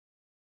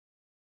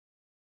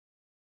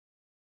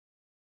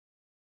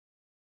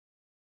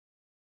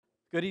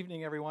Good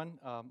evening, everyone.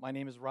 My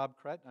name is Rob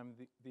Krett. I'm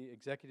the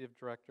Executive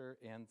Director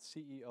and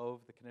CEO of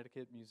the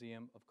Connecticut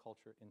Museum of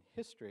Culture and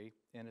History,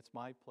 and it's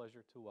my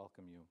pleasure to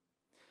welcome you.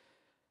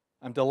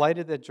 I'm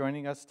delighted that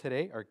joining us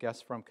today are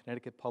guests from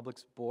Connecticut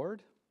Public's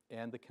board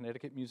and the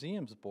Connecticut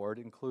Museum's board,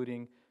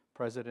 including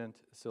President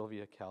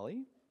Sylvia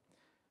Kelly.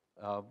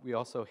 We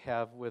also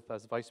have with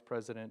us Vice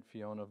President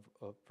Fiona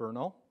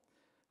Vernal.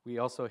 We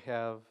also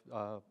have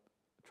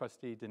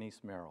Trustee Denise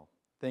Merrill.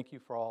 Thank you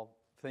for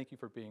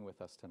being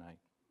with us tonight.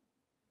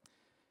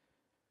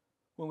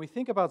 When we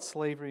think about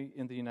slavery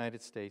in the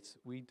United States,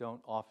 we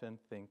don't often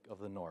think of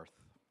the North.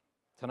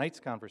 Tonight's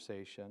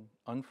conversation,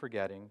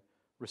 Unforgetting,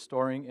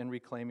 Restoring and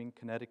Reclaiming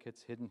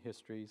Connecticut's Hidden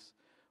Histories,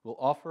 will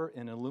offer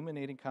an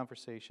illuminating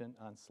conversation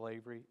on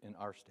slavery in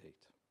our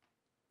state.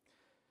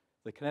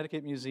 The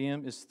Connecticut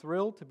Museum is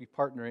thrilled to be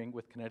partnering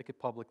with Connecticut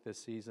Public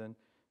this season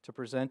to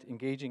present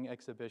engaging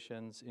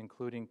exhibitions,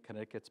 including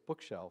Connecticut's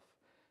Bookshelf,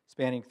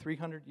 spanning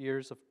 300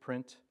 years of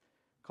print,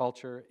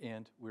 culture,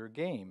 and We're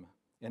Game,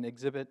 an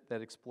exhibit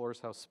that explores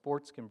how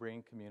sports can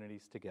bring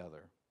communities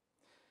together.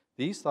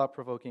 These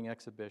thought-provoking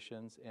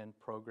exhibitions and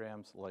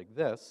programs like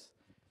this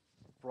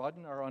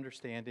broaden our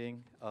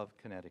understanding of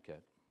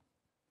Connecticut.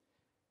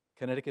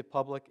 Connecticut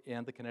Public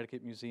and the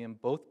Connecticut Museum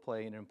both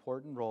play an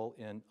important role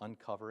in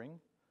uncovering,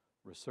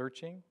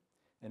 researching,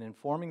 and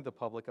informing the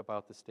public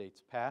about the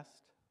state's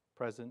past,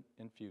 present,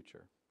 and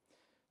future.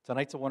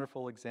 Tonight's a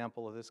wonderful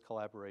example of this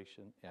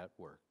collaboration at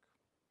work.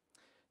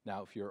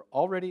 Now, if you're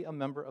already a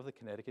member of the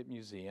Connecticut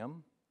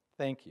Museum,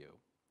 thank you.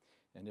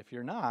 And if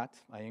you're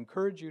not, I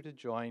encourage you to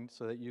join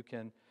so that you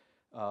can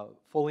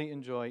fully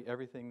enjoy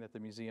everything that the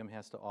museum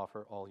has to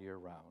offer all year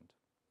round.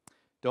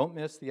 Don't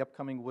miss the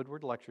upcoming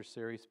Woodward Lecture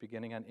Series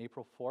beginning on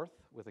April 4th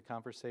with a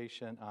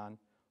conversation on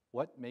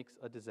What Makes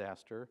a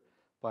Disaster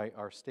by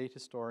our state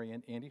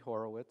historian Andy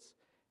Horowitz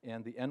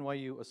and the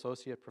NYU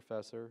Associate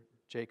Professor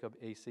Jacob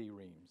A.C.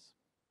 Reams.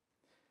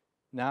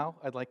 Now,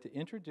 I'd like to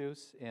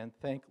introduce and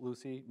thank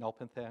Lucy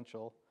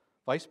Nalpathanchel,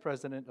 Vice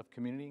President of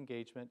Community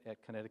Engagement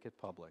at Connecticut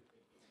Public.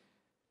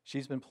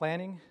 She's been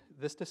planning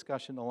this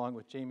discussion along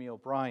with Jamie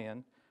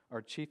O'Brien,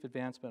 our Chief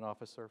Advancement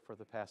Officer, for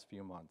the past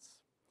few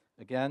months.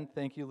 Again,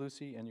 thank you,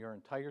 Lucy, and your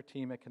entire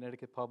team at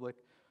Connecticut Public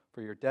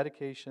for your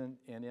dedication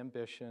and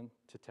ambition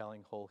to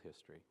telling whole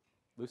history.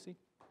 Lucy?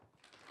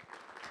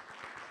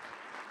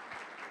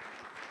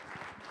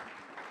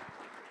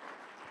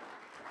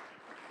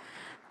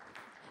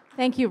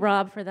 Thank you,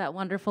 Rob, for that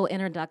wonderful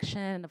introduction,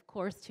 and of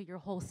course to your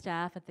whole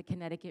staff at the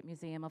Connecticut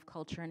Museum of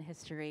Culture and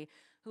History,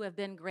 who have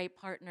been great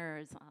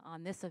partners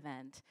on this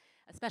event.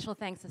 A special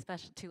thanks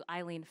to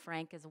Eileen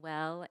Frank as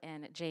well,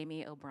 and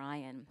Jamie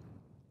O'Brien.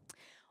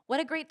 What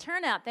a great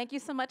turnout. Thank you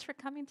so much for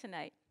coming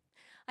tonight.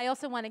 I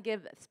also want to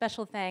give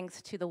special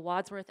thanks to the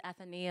Wadsworth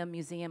Atheneum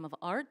Museum of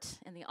Art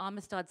and the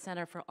Amistad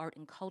Center for Art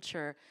and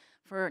Culture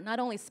for not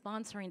only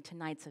sponsoring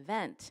tonight's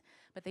event,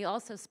 but they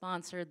also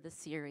sponsored the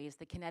series,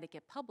 the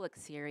Connecticut Public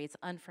series,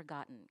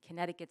 Unforgotten,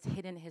 Connecticut's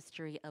Hidden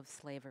History of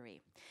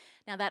Slavery.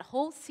 Now that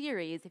whole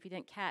series, if you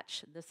didn't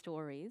catch the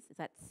stories,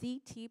 is at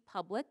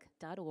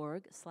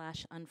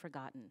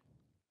ctpublic.org/unforgotten.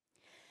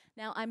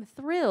 Now I'm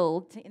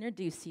thrilled to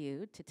introduce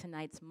you to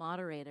tonight's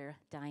moderator,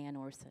 Diane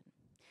Orson.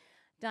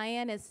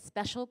 Diane is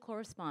special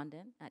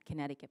correspondent at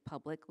Connecticut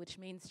Public, which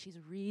means she's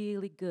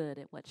really good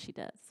at what she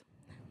does.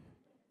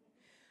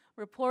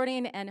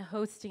 Reporting and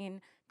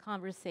hosting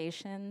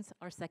conversations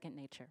are second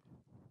nature.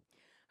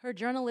 Her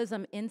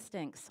journalism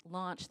instincts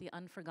launched the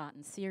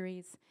Unforgotten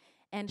series,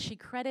 and she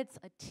credits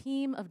a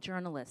team of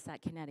journalists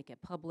at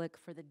Connecticut Public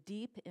for the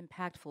deep,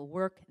 impactful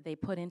work they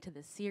put into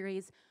the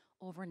series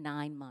over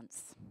 9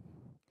 months.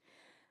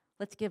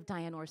 Let's give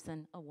Diane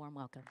Orson a warm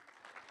welcome.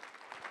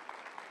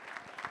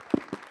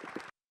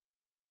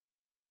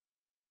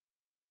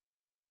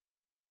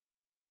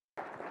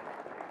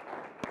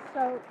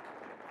 So,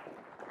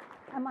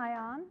 am I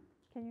on?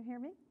 Can you hear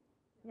me?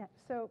 Yeah,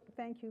 so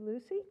thank you,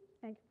 Lucy.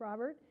 Thank you,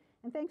 Robert.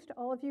 And thanks to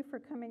all of you for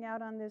coming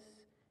out on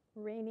this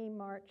rainy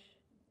March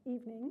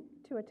evening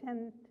to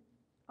attend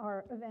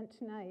our event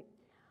tonight.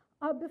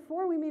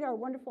 Before we meet our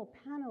wonderful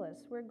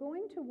panelists, we're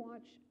going to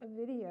watch a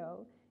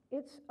video.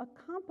 It's a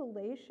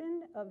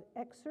compilation of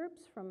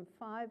excerpts from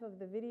 5 of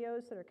the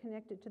videos that are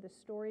connected to the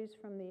stories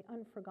from the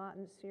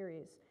Unforgotten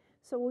series.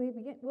 So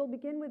we'll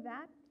begin with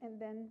that,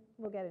 and then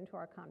we'll get into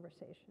our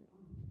conversation.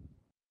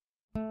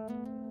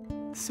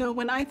 So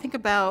when I think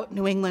about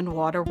New England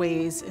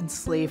waterways and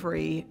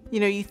slavery,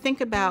 you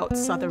think about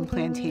southern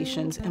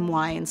plantations and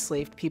why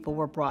enslaved people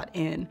were brought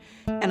in.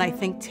 And I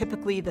think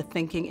typically the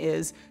thinking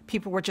is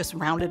people were just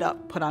rounded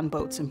up, put on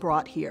boats, and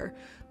brought here.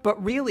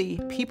 But really,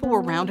 people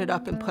were rounded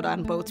up and put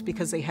on boats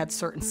because they had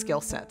certain skill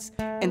sets.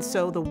 And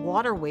so the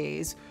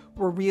waterways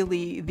were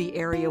really the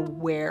area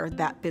where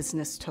that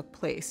business took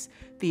place.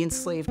 The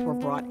enslaved were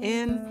brought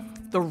in,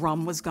 the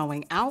rum was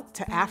going out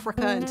to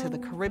Africa and to the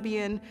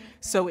Caribbean,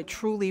 so it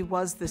truly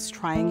was this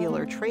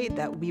triangular trade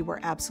that we were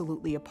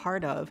absolutely a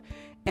part of.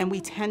 And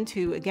we tend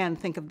to, again,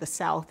 think of the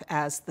South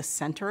as the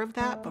center of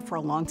that, but for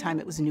a long time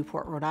it was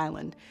Newport, Rhode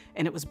Island,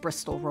 and it was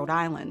Bristol, Rhode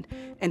Island.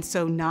 And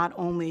so not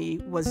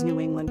only was New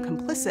England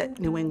complicit,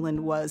 New England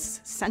was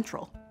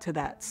central to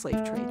that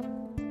slave trade.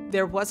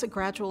 There was a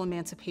Gradual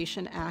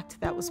Emancipation Act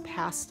that was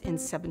passed in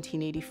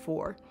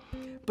 1784.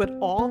 But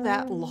all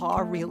that law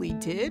really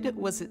did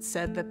was it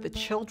said that the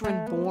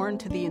children born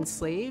to the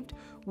enslaved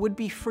would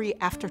be free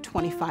after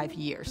 25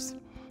 years.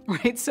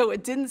 Right? So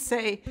it didn't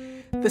say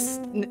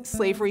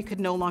slavery could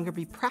no longer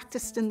be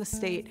practiced in the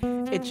state.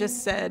 It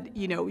just said,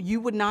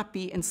 you would not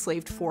be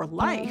enslaved for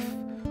life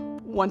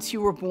once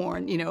you were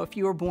born, if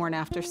you were born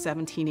after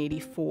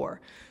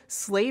 1784.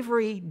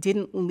 Slavery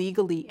didn't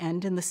legally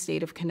end in the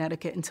state of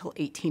Connecticut until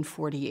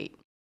 1848.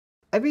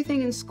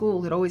 Everything in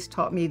school had always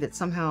taught me that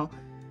somehow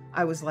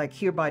I was like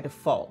here by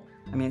default.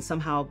 I mean,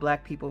 somehow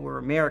black people were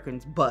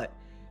Americans, but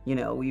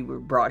we were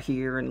brought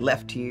here and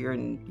left here,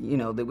 and,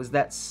 there was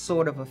that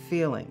sort of a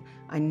feeling.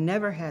 I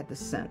never had the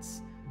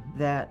sense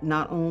that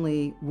not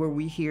only were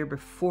we here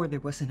before there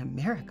was an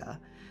America,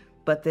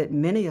 but that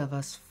many of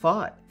us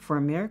fought for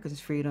America's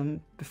freedom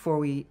before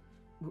we,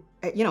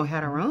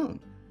 had our own.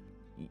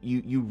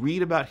 You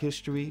read about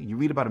history, you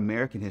read about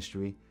American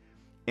history,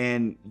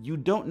 and you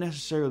don't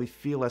necessarily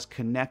feel as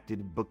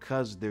connected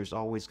because there's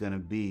always going to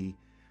be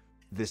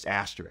this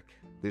asterisk.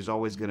 There's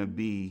always going to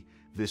be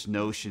this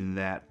notion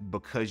that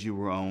because you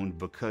were owned,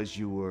 because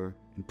you were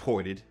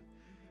imported,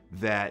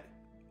 that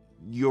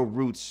your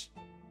roots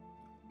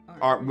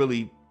aren't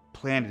really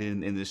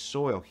planted in this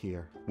soil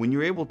here. When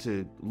you're able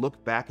to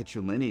look back at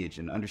your lineage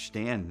and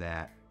understand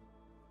that,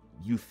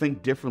 you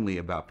think differently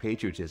about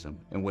patriotism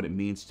and what it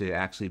means to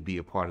actually be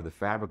a part of the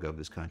fabric of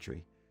this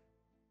country.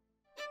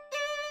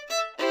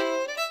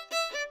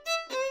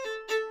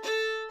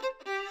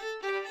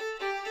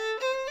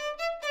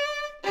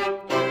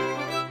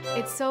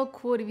 It's so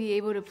cool to be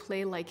able to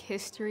play like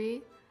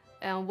history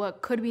and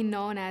what could be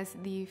known as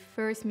the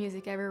first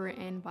music ever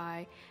written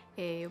by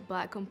a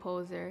black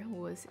composer who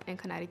was in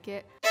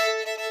Connecticut.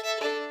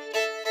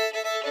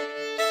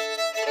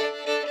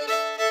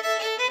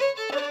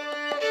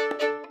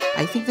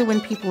 I think that when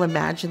people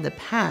imagine the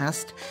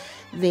past,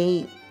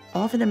 they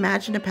often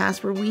imagine a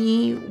past where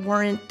we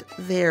weren't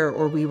there,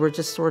 or we were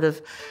just sort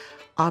of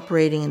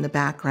operating in the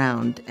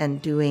background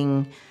and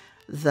doing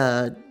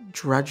the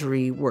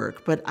drudgery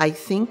work. But I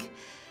think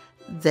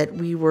that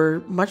we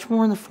were much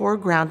more in the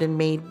foreground and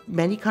made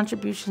many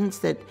contributions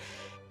that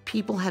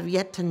people have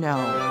yet to know.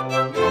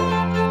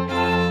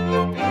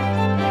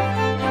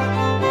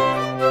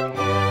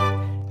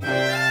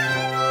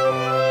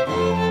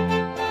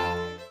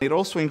 It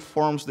also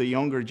informs the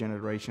younger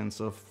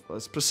generations of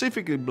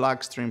specifically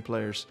black string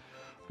players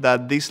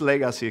that this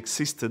legacy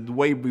existed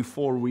way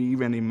before we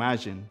even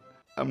imagined.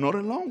 I'm not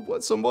alone,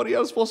 but somebody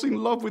else was in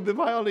love with the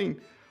violin.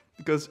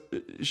 Because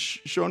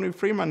Shawnee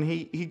Freeman,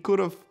 he could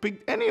have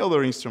picked any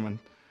other instrument,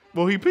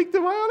 but he picked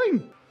the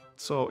violin.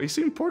 So it's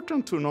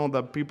important to know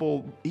that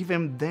people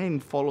even then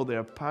follow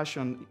their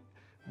passion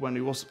when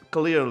it was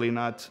clearly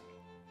not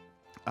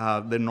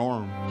the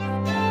norm.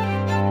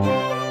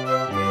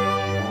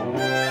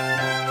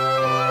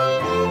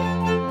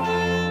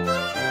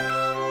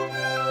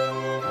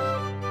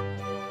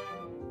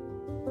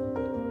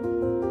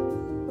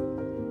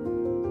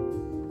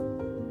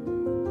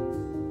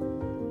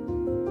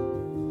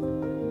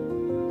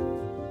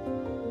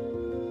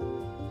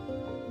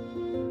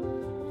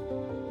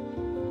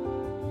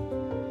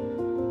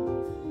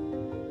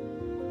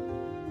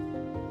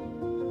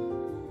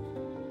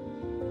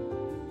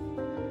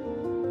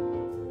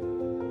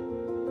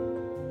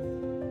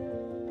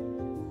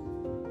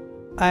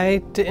 I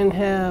didn't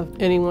have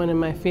anyone in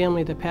my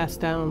family to pass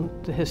down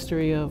the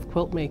history of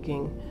quilt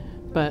making,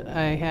 but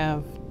I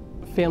have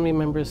family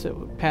members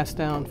that pass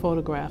down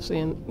photographs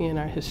in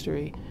our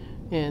history.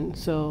 And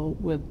so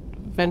with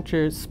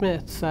Venture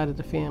Smith's side of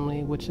the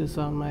family, which is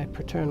on my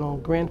paternal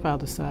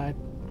grandfather's side,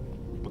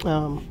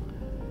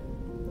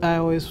 I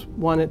always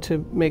wanted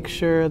to make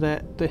sure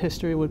that the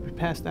history would be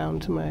passed down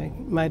to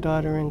my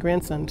daughter and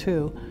grandson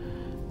too.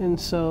 And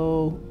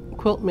so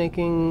quilt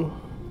making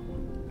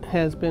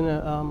has been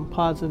a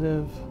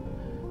positive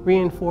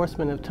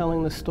reinforcement of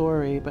telling the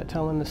story, but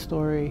telling the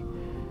story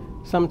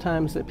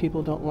sometimes that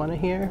people don't want to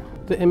hear.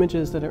 The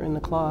images that are in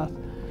the cloth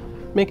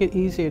make it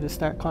easier to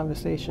start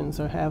conversations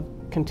or have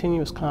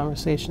continuous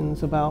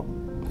conversations about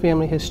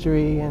family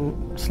history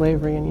and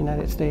slavery in the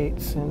United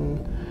States and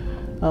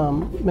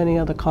many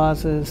other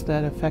causes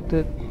that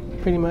affected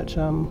pretty much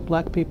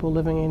black people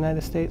living in the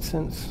United States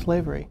since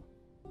slavery.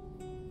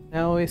 I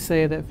always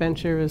say that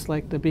Venture is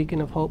like the beacon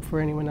of hope for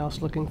anyone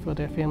else looking for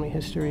their family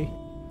history.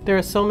 There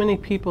are so many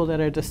people that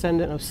are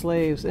descendant of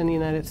slaves in the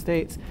United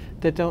States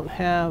that don't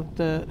have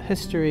the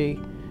history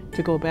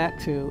to go back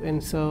to.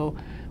 And so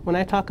when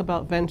I talk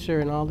about Venture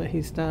and all that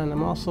he's done,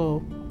 I'm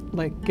also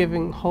like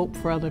giving hope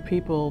for other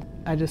people.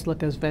 I just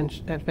look at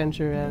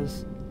Venture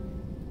as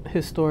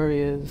his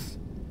story is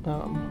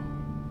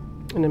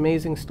an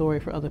amazing story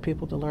for other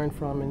people to learn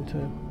from and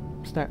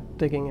to start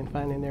digging and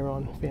finding their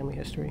own family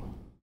history.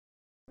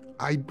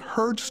 I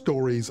heard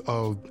stories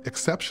of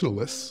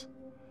exceptionalists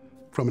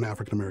from an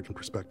African-American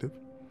perspective,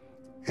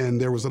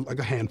 and there was like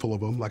a handful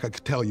of them, like I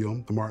could tell you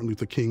them, the Martin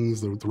Luther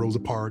Kings, the Rosa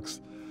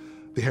Parks,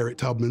 the Harriet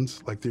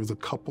Tubmans, like there's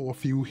a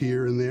few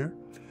here and there.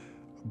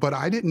 But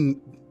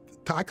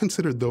I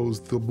considered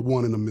those the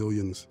one in the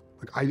millions.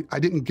 Like I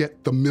didn't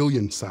get the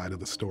million side of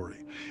the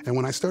story. And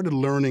when I started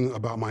learning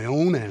about my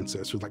own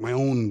ancestors, like my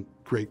own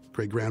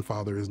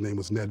great-grandfather, his name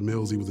was Ned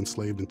Mills, he was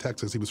enslaved in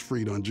Texas, he was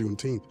freed on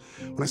Juneteenth.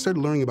 When I started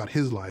learning about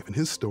his life and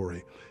his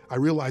story, I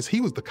realized he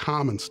was the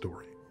common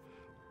story.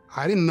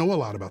 I didn't know a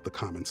lot about the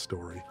common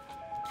story.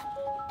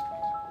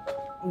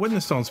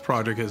 Witness Stones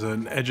Project is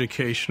an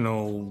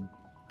educational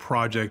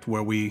project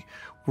where we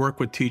work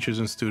with teachers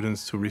and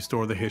students to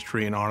restore the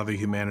history and honor the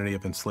humanity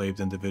of enslaved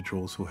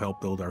individuals who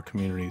help build our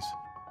communities.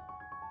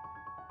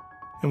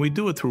 And we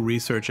do it through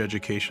research,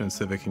 education, and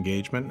civic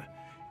engagement.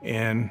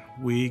 And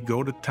we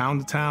go to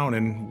town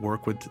and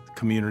work with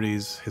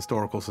communities,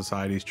 historical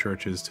societies,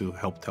 churches to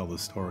help tell the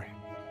story.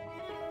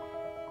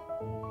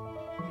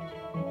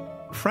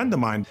 A friend of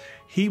mine,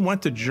 he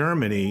went to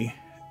Germany,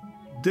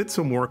 did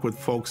some work with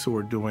folks who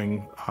were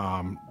doing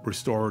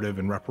restorative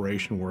and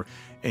reparation work,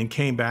 and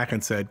came back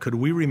and said, could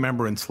we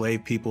remember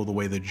enslaved people the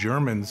way the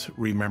Germans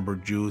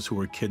remembered Jews who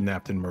were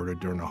kidnapped and murdered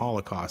during the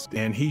Holocaust?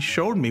 And he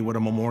showed me what a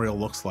memorial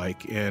looks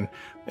like, and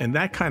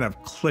that kind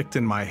of clicked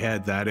in my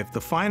head that if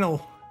the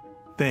final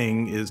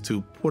thing is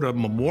to put a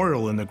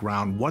memorial in the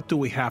ground, what do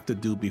we have to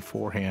do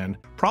beforehand?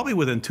 Probably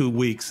within 2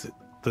 weeks,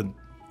 the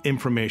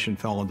information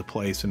fell into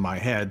place in my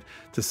head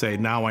to say,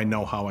 now I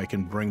know how I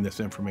can bring this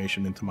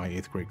information into my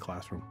 8th grade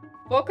classroom.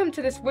 Welcome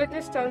to this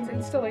Witness Stones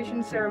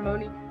installation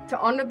ceremony to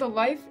honor the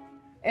life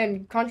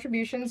and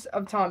contributions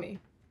of Tommy,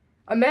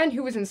 a man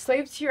who was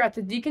enslaved here at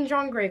the Deacon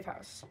John Grave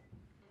House.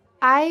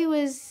 I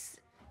was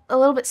a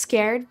little bit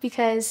scared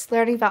because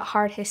learning about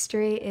hard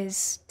history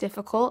is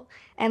difficult,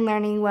 and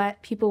learning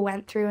what people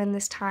went through in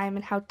this time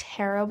and how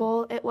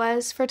terrible it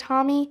was for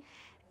Tommy.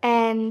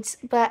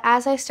 But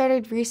as I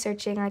started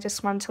researching, I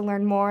just wanted to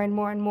learn more and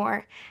more and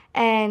more.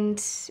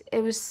 And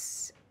it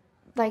was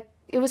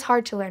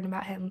hard to learn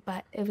about him,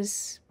 but it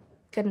was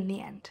good in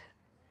the end.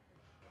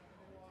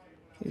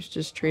 He was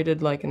just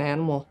treated like an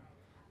animal.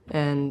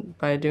 And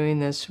by doing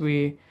this,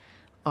 we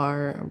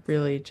are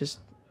really just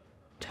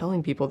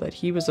telling people that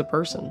he was a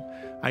person.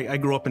 I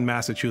grew up in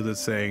Massachusetts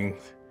saying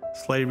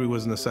slavery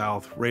was in the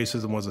South,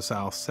 racism was the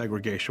South,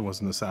 segregation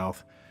was in the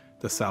South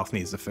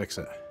needs to fix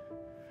it.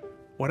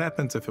 What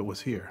happens if it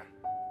was here,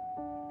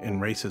 and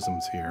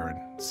racism's here,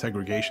 and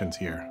segregation's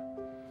here?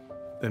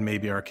 Then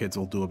maybe our kids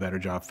will do a better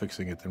job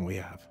fixing it than we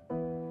have.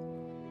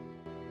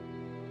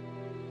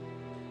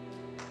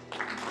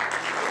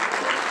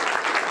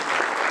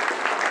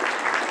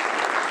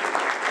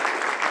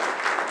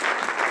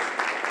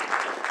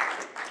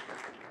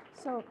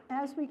 So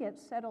as we get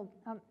settled,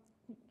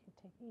 you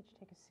can each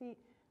take a seat.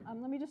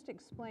 Let me just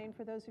explain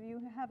for those of you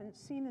who haven't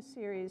seen the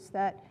series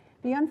that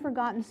the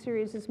Unforgotten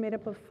series is made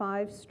up of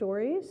 5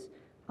 stories.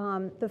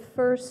 The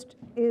first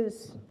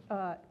is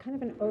kind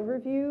of an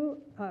overview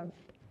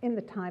in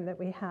the time that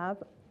we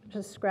have,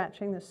 just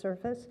scratching the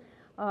surface,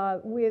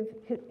 with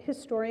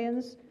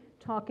historians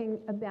talking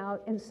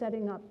about and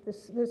setting up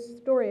this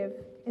story of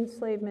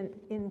enslavement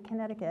in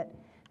Connecticut.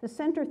 The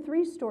center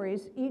 3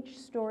 stories, each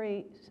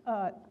story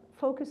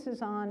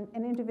focuses on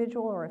an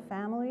individual or a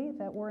family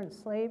that were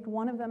enslaved.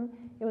 One of them,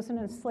 it was an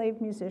enslaved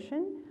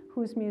musician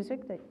whose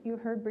music that you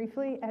heard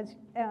briefly as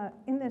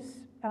in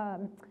this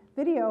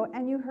video,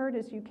 and you heard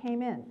as you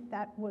came in.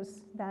 That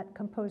was that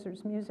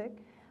composer's music.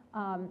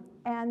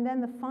 And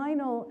then the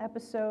final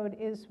episode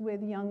is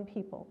with young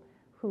people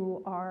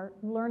who are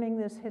learning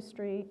this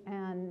history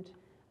and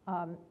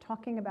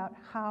talking about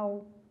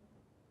how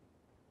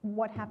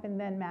what happened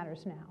then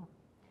matters now.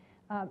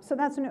 So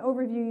that's an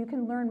overview. You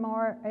can learn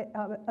more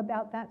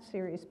about that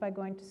series by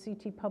going to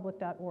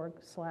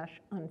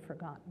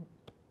ctpublic.org/unforgotten.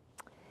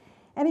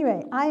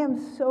 Anyway, I am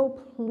so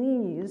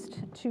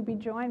pleased to be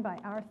joined by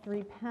our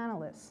 3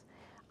 panelists.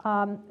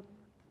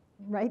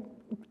 Right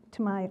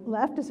to my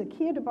left is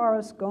Akeia de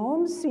Barros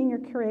Gomes, Senior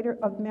Curator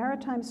of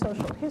Maritime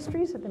Social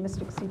Histories at the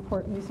Mystic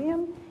Seaport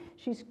Museum.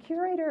 She's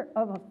curator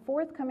of a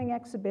forthcoming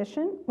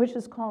exhibition, which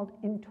is called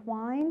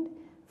Entwined,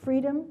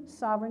 Freedom,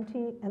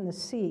 Sovereignty, and the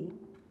Sea.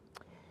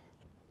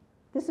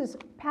 This is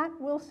Pat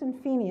Wilson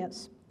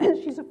Pheanious.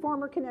 She's a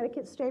former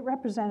Connecticut state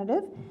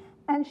representative,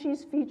 and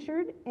she's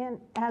featured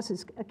in, as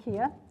is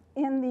Akeia,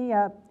 in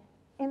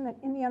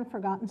the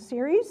Unforgotten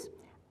series.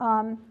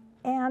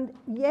 And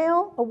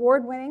Yale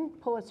award-winning,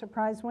 Pulitzer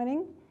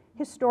Prize-winning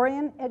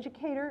historian,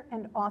 educator,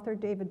 and author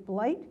David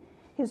Blight.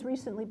 His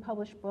recently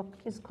published book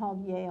is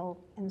called Yale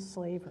and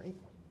Slavery.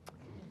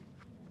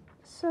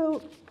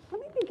 So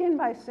let me begin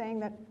by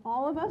saying that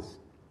all of us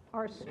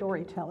are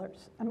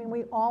storytellers. I mean,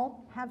 we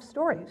all have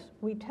stories.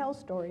 We tell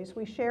stories,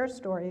 we share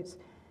stories.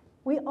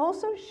 We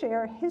also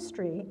share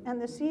history,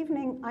 and this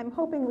evening I'm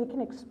hoping we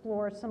can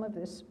explore some of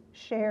this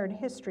shared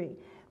history.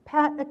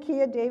 Pat,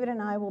 Akeia, David,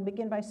 and I will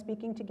begin by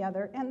speaking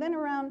together, and then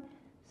around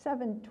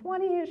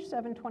 7:20-ish,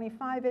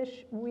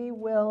 7:25-ish, we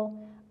will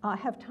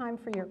have time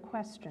for your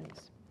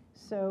questions.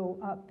 So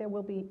there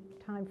will be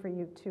time for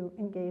you to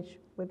engage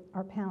with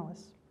our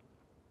panelists.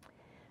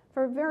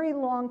 For a very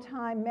long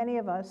time, many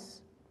of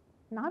us,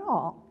 not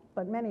all,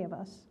 but many of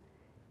us,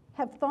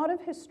 have thought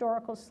of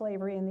historical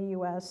slavery in the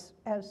US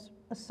as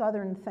a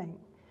Southern thing.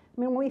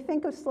 I mean, when we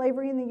think of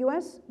slavery in the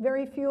US,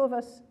 very few of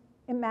us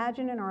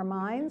imagine in our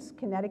minds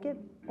Connecticut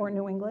or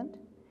New England,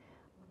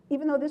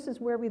 even though this is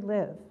where we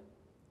live.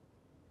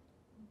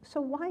 So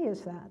why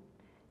is that?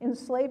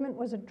 Enslavement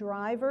was a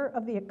driver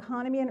of the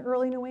economy in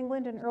early New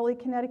England and early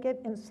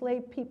Connecticut.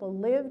 Enslaved people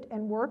lived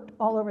and worked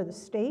all over the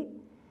state.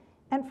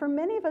 And for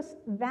many of us,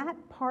 that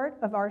part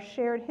of our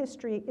shared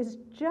history is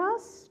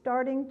just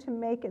starting to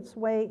make its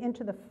way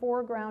into the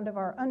foreground of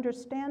our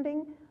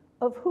understanding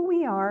of who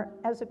we are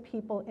as a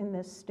people in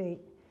this state.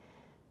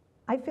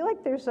 I feel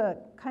like there's a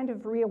kind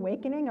of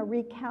reawakening, a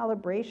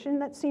recalibration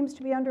that seems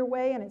to be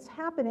underway, and it's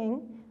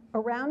happening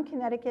around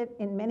Connecticut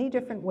in many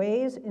different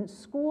ways, in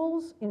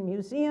schools, in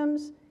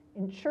museums,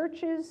 in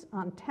churches,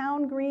 on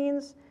town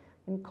greens,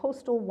 in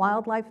coastal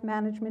wildlife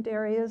management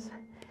areas.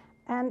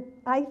 And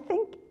I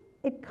think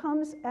it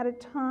comes at a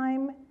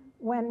time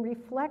when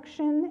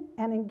reflection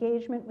and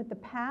engagement with the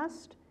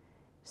past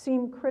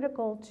seem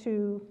critical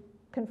to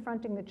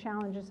confronting the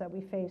challenges that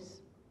we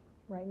face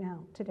right now,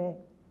 today.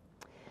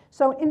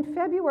 So in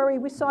February,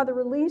 we saw the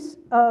release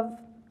of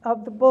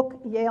the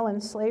book Yale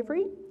and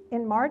Slavery.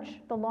 In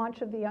March, the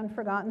launch of the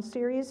Unforgotten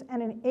series.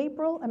 And in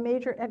April, a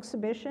major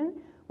exhibition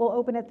will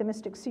open at the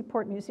Mystic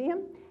Seaport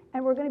Museum.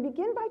 And we're going to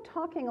begin by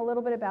talking a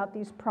little bit about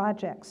these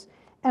projects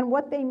and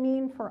what they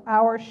mean for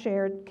our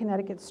shared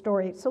Connecticut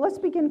story. So let's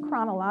begin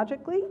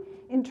chronologically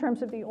in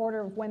terms of the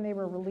order of when they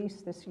were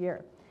released this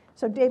year.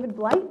 So David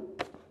Blight,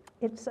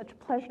 it's such a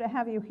pleasure to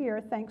have you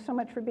here. Thanks so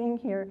much for being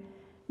here.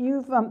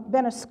 You've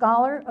been a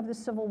scholar of the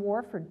Civil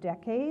War for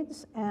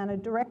decades and a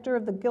director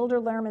of the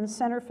Gilder Lehrman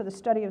Center for the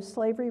Study of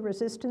Slavery,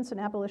 Resistance, and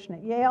Abolition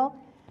at Yale.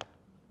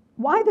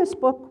 Why this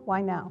book?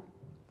 Why now?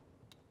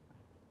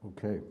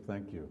 Okay,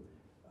 thank you.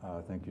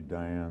 Thank you,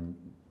 Diane,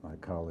 my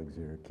colleagues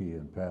here, Akeia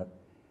and Pat,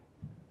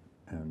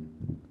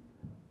 and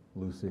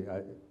Lucy.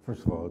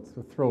 First of all, it's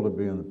a thrill to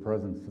be in the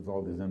presence of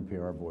all these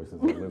NPR voices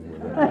I live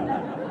with.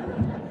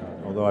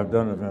 Although I've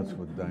done events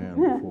with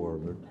Diane before,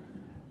 but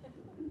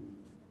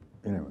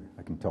anyway,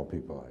 I can tell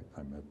people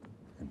I met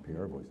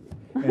NPR voices.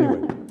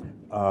 Anyway,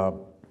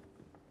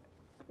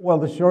 well,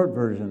 the short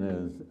version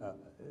is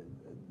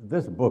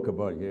this book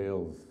about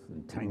Yale's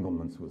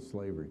entanglements with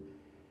slavery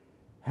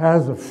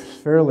has a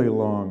fairly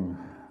long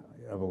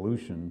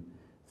evolution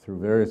through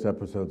various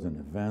episodes and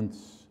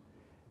events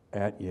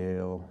at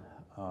Yale.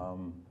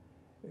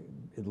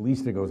 At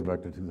least it goes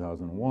back to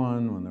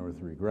 2001 when there were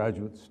 3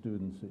 graduate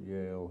students at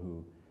Yale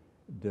who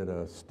did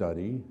a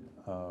study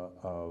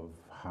of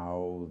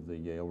how the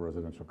Yale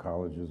residential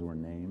colleges were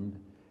named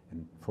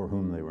and for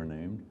whom they were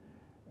named,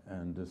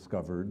 and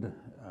discovered,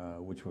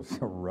 which was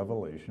a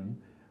revelation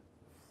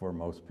for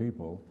most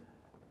people,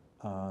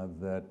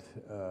 that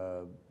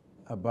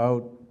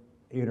about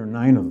 8 or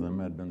 9 of them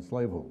had been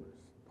slaveholders,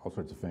 all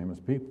sorts of famous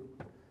people,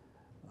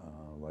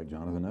 like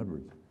Jonathan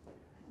Edwards,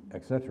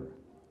 etc.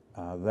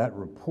 That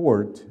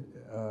report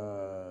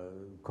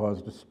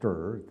caused a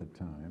stir at the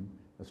time,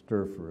 a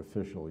stir for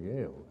official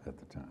Yale at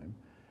the time.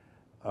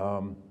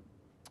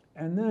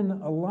 And then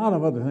a lot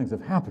of other things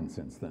have happened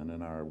since then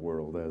in our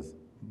world, as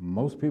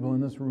most people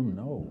in this room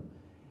know.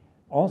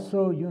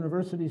 Also,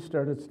 universities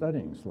started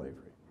studying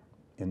slavery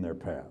in their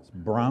past.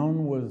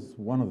 Brown was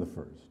one of the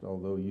first,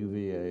 although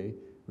UVA,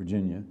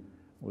 Virginia,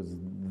 was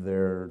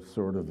there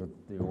sort of at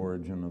the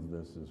origin of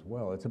this as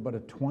well. It's about a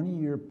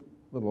 20-year,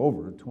 little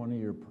over a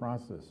 20-year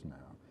process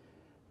now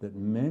that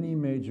many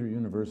major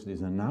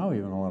universities, and now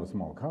even a lot of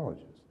small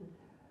colleges,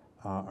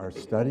 are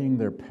studying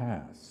their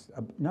past,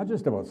 not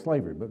just about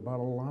slavery, but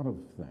about a lot of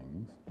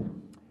things.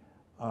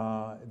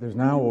 There's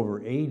now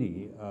over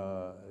 80,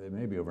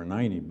 maybe over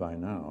 90 by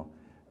now,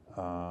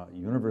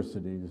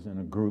 universities in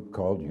a group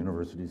called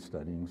Universities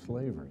Studying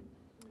Slavery.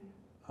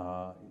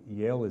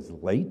 Yale is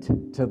late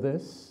to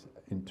this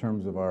in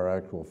terms of our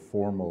actual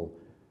formal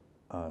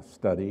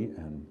study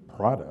and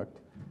product.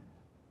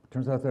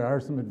 Turns out there are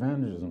some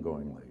advantages in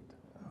going late,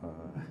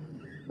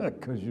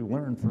 because you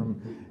learn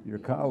from your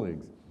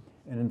colleagues.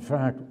 And in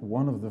fact,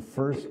 one of the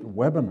first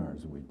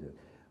webinars we did,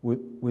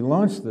 we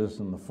launched this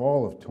in the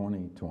fall of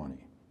 2020.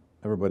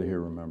 Everybody here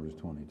remembers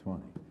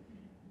 2020.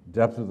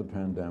 Depth of the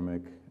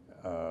pandemic,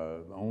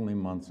 only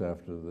months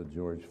after the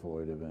George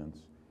Floyd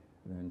events,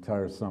 the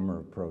entire summer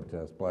of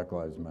protests, Black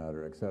Lives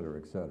Matter, et cetera,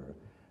 et cetera.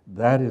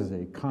 That is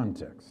a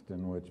context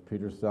in which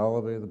Peter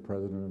Salovey, the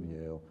president of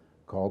Yale,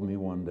 called me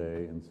one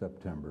day in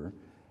September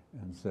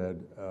and said,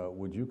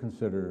 would you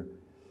consider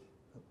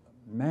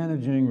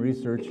managing,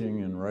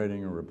 researching, and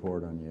writing a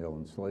report on Yale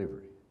and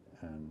slavery?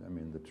 And I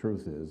mean, the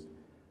truth is,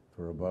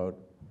 for about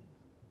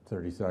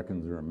 30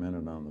 seconds or a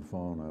minute on the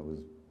phone, I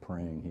was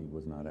praying he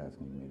was not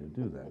asking me to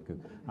do that,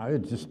 because I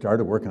had just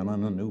started working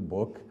on a new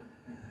book.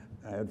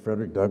 I had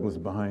Frederick Douglass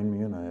behind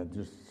me, and I had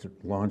just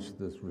launched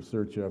this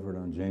research effort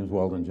on James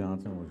Weldon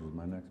Johnson, which was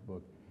my next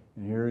book.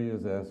 And here he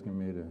is asking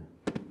me to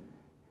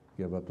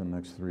give up the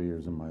next 3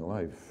 years of my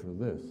life for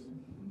this.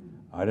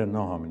 I didn't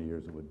know how many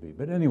years it would be.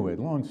 But anyway,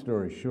 long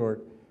story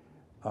short,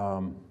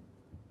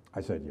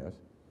 I said yes.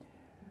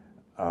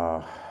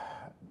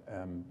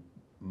 And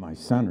my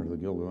center, the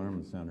Gilder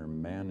Lehrman Center,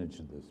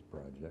 managed this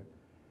project,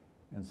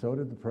 and so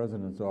did the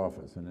president's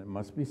office. And it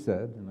must be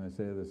said, and I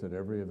say this at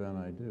every event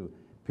I do,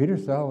 Peter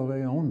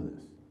Salovey owned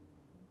this.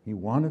 He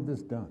wanted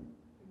this done.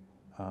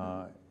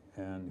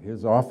 And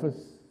his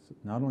office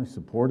not only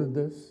supported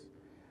this,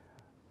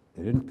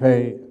 they didn't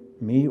pay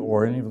me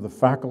or any of the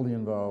faculty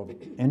involved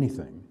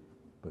anything,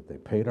 but they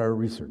paid our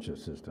research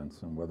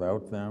assistants, and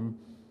without them,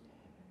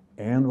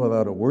 and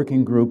without a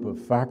working group of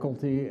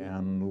faculty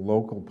and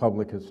local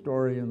public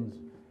historians,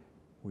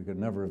 we could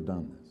never have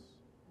done this.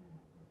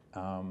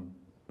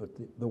 But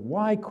the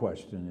why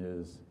question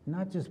is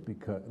not just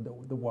because,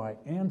 the why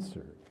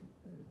answer,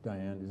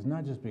 Diane, is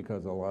not just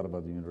because a lot of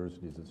other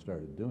universities have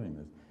started doing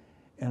this.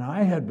 And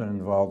I had been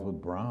involved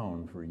with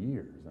Brown for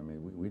years. I mean,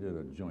 we did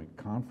a joint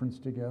conference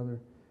together,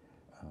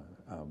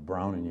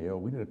 Brown and Yale.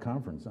 We did a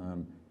conference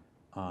on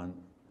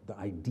the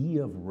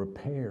idea of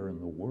repair in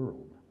the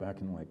world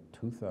back in like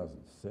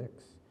 2006.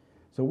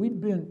 So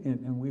we'd been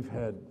in, and we've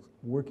had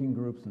working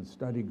groups and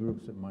study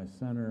groups at my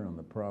center on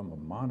the problem of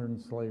modern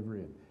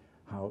slavery and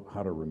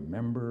how to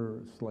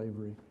remember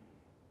slavery.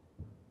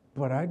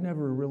 But I'd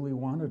never really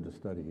wanted to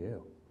study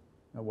Yale.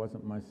 That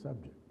wasn't my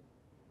subject.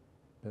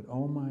 But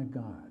oh my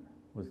God,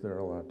 was there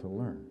a lot to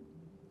learn.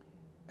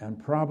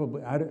 And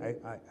probably,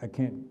 I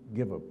can't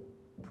give a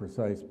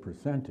precise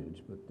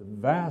percentage, but the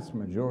vast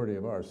majority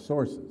of our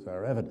sources,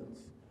 our evidence,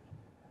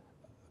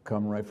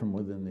 come right from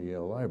within the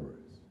Yale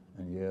libraries.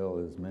 And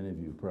Yale, as many of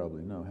you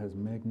probably know, has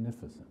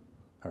magnificent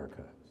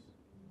archives.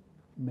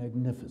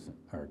 Magnificent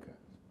archives.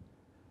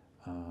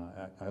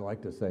 I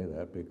like to say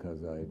that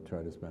because I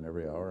try to spend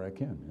every hour I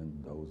can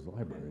in those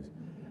libraries.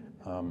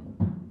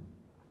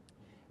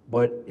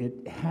 But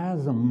it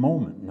has a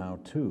moment now,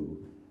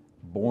 too,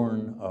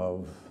 born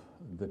of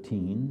the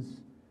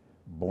teens,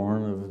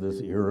 born of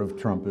this era of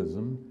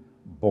Trumpism,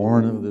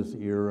 born of this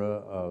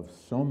era of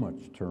so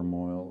much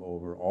turmoil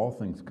over all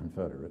things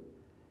Confederate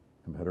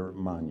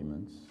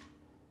monuments.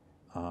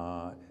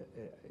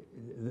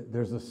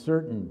 There's a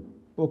certain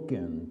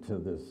bookend to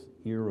this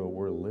era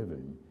we're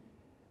living,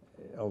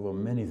 although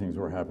many things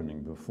were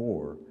happening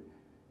before,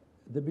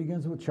 that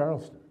begins with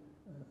Charleston,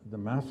 the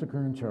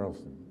massacre in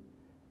Charleston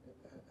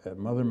at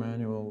Mother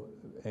Emanuel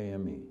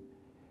AME.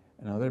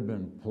 Now, there had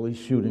been police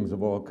shootings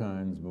of all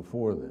kinds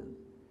before then,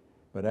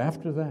 but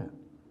after that,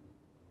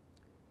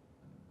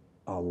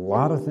 a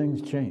lot of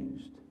things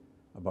changed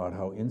about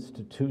how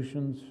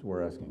institutions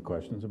were asking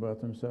questions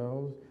about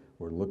themselves,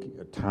 were looking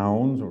at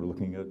towns, were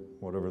looking at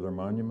whatever their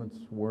monuments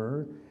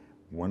were,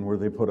 when were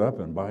they put up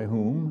and by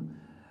whom,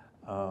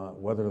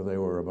 whether they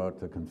were about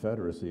the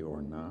Confederacy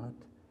or not.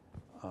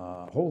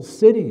 Whole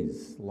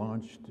cities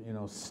launched,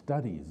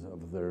 studies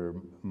of their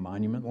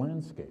monument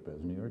landscape,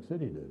 as New York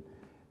City did,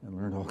 and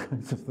learned all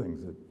kinds of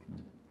things that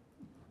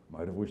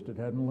might have wished it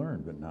hadn't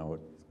learned, but now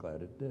it's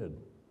glad it did,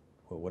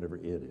 or whatever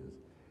it is.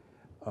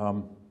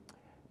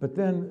 But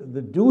then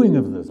the doing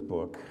of this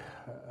book,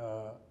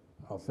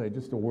 I'll say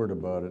just a word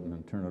about it and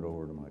then turn it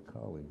over to my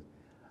colleagues.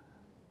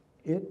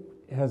 It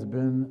has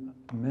been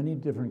many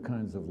different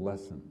kinds of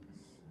lessons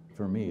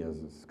for me as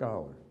a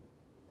scholar.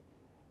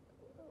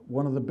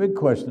 One of the big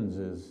questions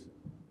is,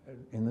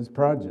 in this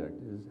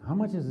project, is how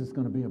much is this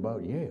going to be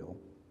about Yale?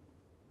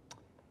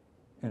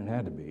 And it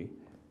had to be.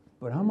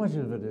 But how much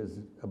of it is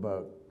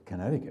about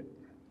Connecticut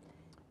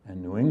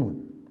and New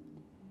England?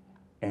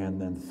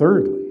 And then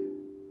thirdly,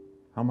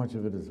 how much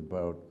of it is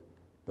about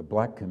the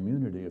black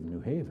community of New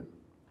Haven,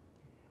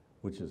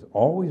 which has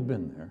always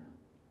been there,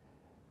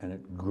 and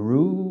it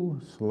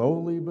grew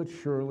slowly but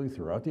surely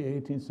throughout the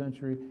 18th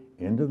century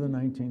into the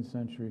 19th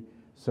century.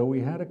 So we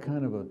had a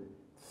kind of a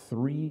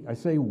I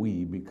say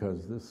we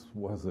because this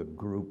was a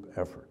group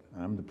effort.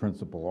 I'm the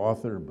principal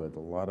author, but a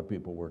lot of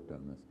people worked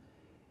on this.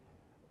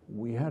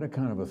 We had a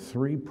kind of a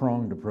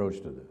three-pronged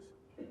approach to this.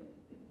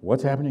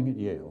 What's happening at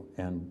Yale,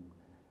 and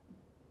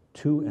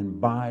to and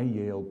by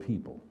Yale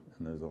people.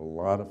 And there's a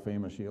lot of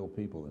famous Yale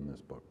people in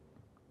this book.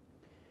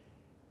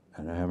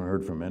 And I haven't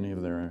heard from any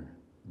of their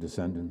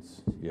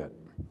descendants yet.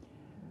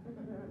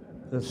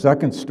 The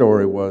second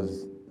story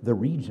was the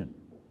region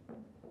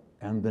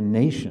and the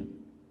nation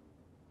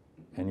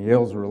and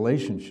Yale's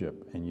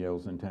relationship and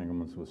Yale's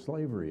entanglements with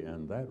slavery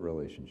and that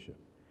relationship.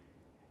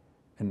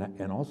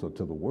 And also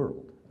to the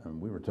world. And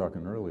we were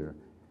talking earlier,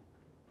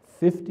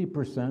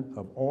 50%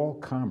 of all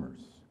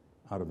commerce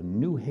out of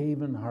New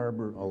Haven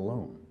Harbor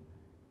alone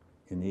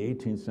in the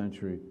 18th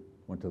century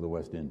went to the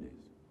West Indies.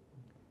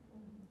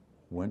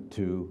 Went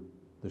to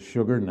the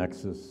sugar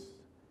nexus,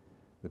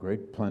 the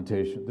great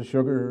plantation, the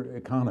sugar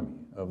economy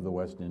of the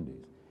West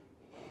Indies.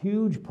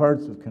 Huge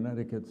parts of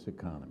Connecticut's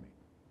economy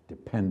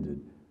depended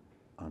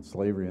on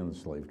slavery and the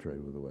slave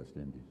trade with the West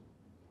Indies.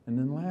 And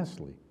then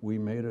lastly, we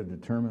made a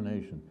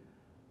determination,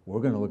 we're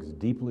going to look as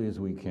deeply as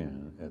we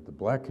can at the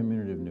black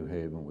community of New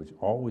Haven, which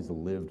always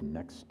lived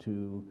next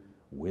to,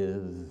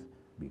 with,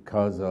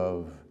 because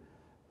of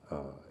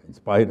in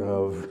spite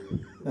of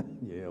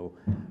Yale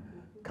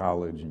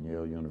College and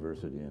Yale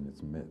University in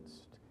its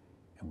midst.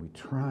 And we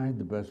tried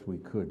the best we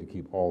could to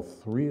keep all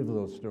three of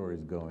those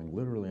stories going,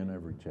 literally in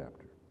every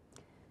chapter.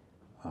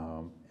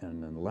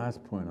 And then the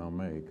last point I'll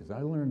make is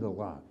I learned a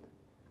lot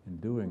in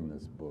doing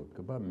this book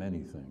about many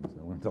things.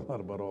 I learned a lot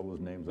about all those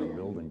names on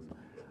buildings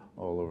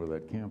all over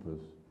that campus.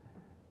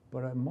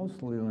 But I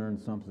mostly learned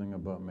something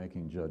about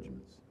making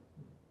judgments.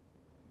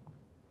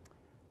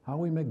 How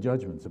we make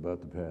judgments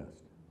about the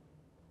past.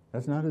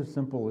 That's not as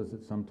simple as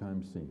it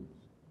sometimes seems.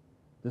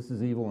 This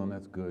is evil and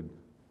that's good.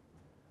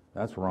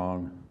 That's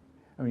wrong.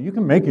 I mean, you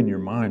can make in your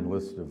mind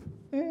lists of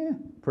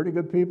pretty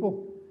good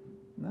people,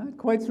 not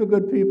quite so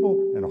good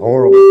people, and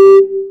horrible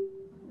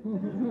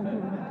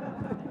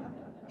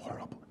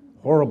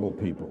horrible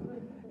people.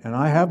 And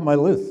I have my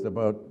list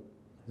about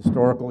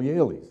historical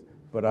Yaleys,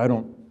 but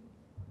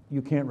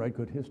you can't write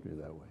good history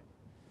that way.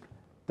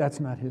 That's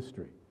not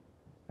history.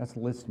 That's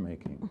list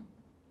making.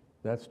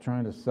 That's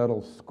trying to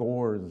settle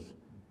scores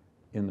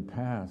in the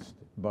past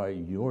by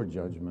your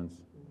judgments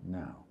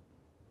now.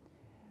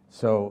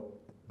 So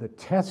the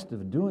test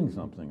of doing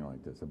something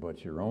like this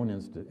about your own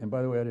and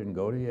by the way, I didn't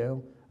go to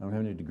Yale. I don't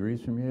have any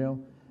degrees from Yale.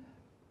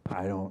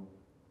 I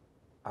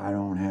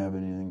don't have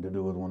anything to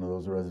do with one of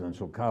those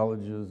residential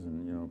colleges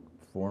and,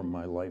 form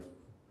my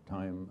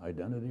lifetime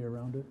identity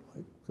around it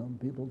like some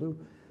people do.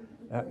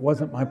 That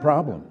wasn't my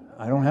problem.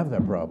 I don't have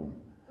that problem.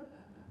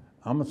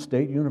 I'm a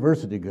state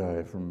university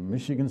guy from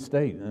Michigan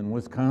State and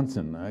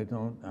Wisconsin. I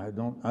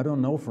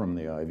don't know from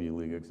the Ivy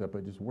League except I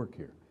just work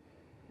here.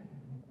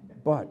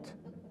 But,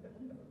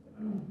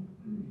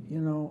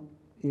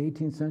 the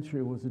 18th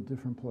century was a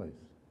different place.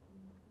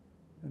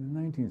 And the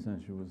 19th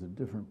century was a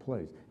different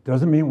place.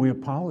 Doesn't mean we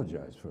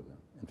apologize for them.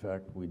 In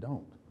fact, we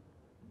don't.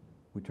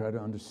 We try to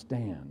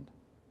understand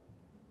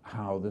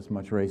how this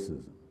much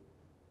racism,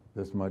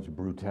 this much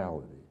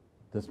brutality,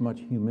 this much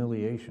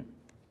humiliation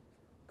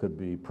could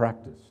be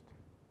practiced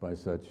by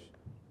such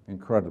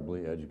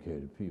incredibly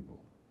educated people.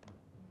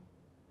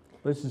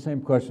 But it's the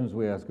same questions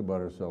we ask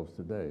about ourselves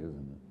today,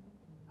 isn't it?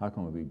 How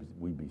can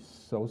we be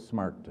so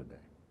smart today?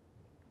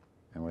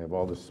 And we have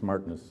all this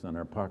smartness in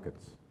our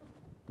pockets.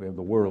 We have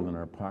the world in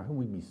our pocket. How can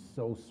we be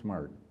so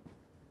smart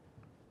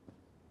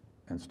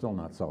and still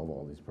not solve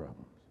all these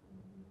problems?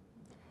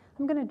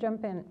 I'm going to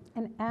jump in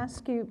and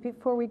ask you,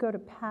 before we go to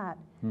Pat,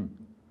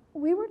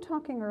 we were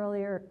talking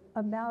earlier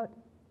about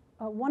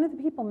one of the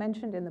people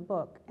mentioned in the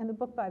book, and the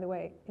book, by the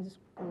way, is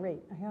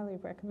great. I highly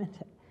recommend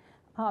it.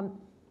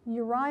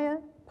 Uriah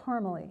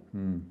Parmalee.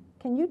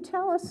 Can you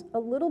tell us a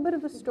little bit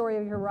of the story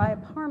of Uriah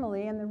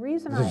Parmalee? And the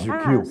reason I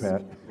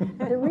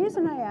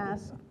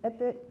ask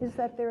is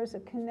that there is a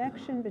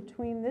connection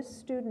between this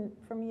student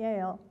from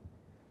Yale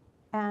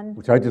and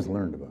which I just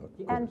learned about,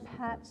 and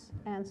Pat's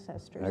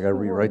ancestors. I got to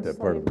rewrite that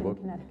part of the book.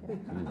 Connecticut.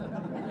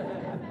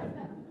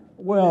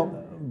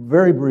 Well,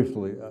 very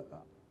briefly,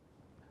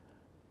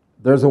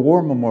 there's a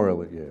war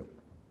memorial at Yale.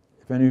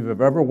 If any of you have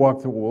ever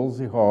walked through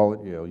Wolsey Hall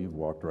at Yale, you've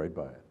walked right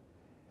by it.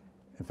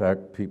 In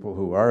fact, people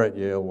who are at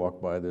Yale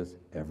walk by this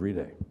every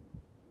day.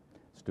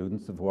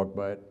 Students have walked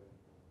by it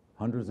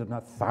hundreds, if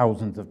not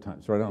thousands of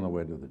times, right on the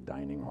way to the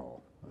dining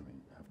hall. I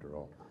mean, after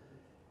all.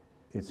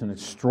 It's an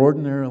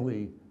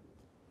extraordinarily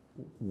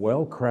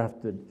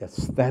well-crafted,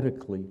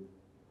 aesthetically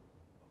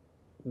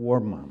war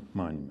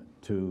monument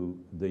to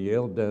the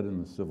Yale dead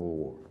in the Civil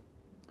War.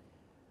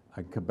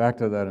 I can come back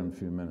to that in a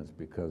few minutes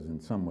because in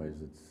some ways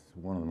it's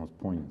one of the most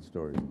poignant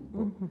stories in the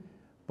book.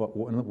 But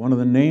one of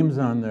the names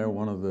on there,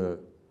 one of the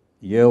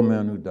Yale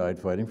men who died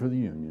fighting for the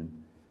Union,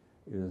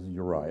 is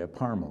Uriah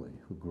Parmalee,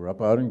 who grew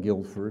up out in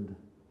Guilford,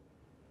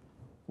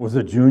 was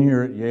a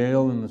junior at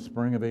Yale in the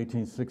spring of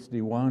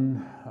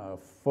 1861,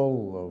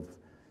 full of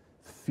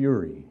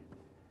fury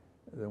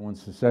that when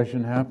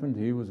secession happened,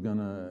 he was going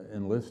to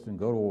enlist and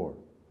go to war.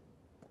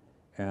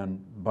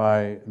 And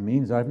by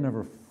means I've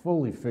never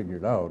fully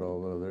figured out,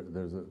 although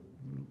there's a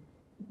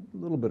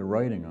little bit of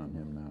writing on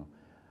him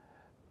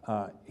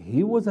now,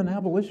 he was an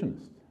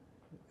abolitionist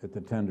at the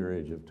tender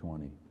age of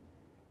 20.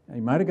 And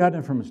he might have gotten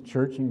it from his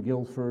church in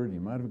Guilford, he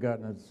might have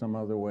gotten it some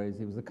other ways.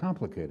 He was a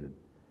complicated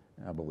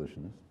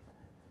abolitionist.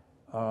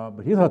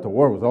 But he thought the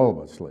war was all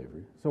about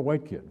slavery. He's a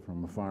white kid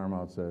from a farm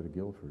outside of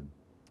Guilford.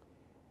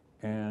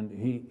 And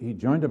he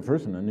joined up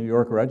first in a New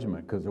York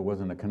regiment because there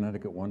wasn't a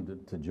Connecticut one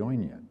to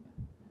join yet.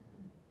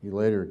 He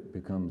later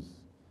becomes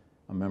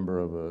a member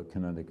of a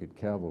Connecticut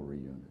cavalry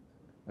unit.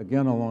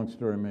 Again, a long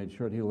story made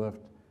short, he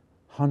left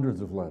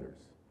hundreds of letters.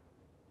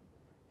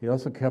 He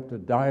also kept a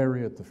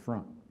diary at the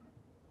front.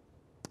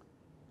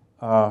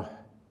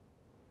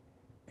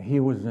 He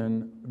was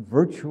in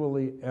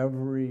virtually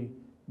every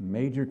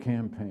major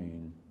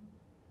campaign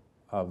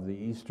of the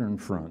Eastern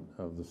Front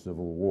of the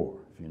Civil War.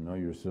 If you know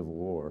your Civil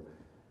War,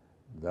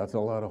 that's a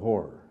lot of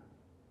horror.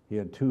 He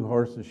had 2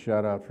 horses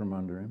shot out from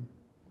under him,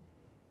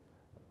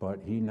 but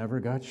he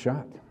never got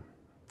shot.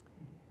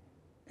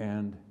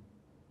 And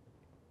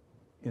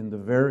in the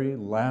very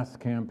last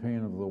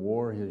campaign of the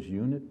war, his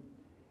unit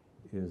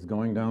is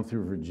going down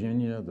through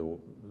Virginia, the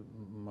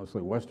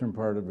mostly western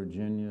part of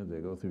Virginia. They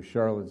go through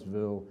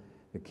Charlottesville.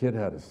 The kid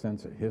had a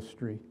sense of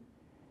history.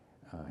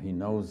 He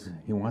knows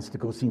he wants to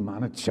go see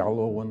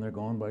Monticello when they're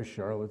going by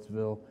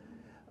Charlottesville.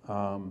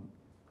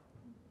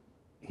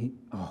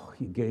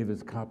 He gave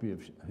his copy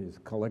of his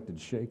collected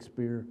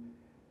Shakespeare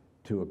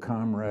to a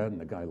comrade, and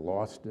the guy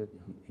lost it.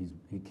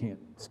 He can't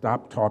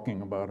stop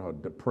talking about how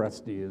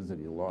depressed he is that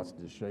he lost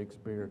his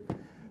Shakespeare.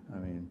 I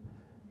mean,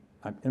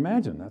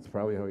 imagine that's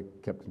probably how he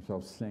kept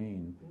himself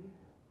sane.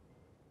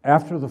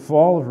 After the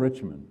fall of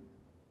Richmond,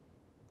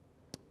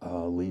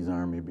 Lee's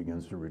army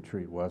begins to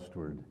retreat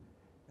westward,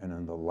 and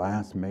in the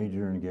last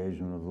major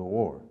engagement of the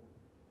war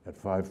at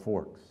Five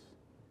Forks,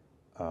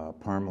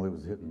 Parmalee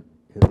was hit in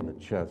the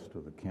chest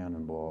with a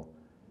cannonball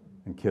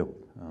and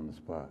killed on the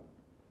spot.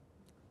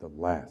 The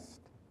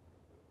last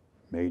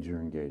major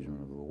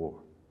engagement of the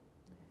war.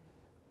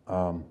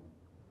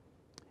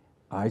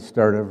 I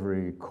start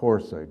every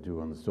course I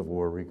do on the Civil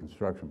War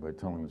Reconstruction by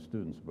telling the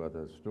students about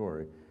that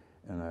story,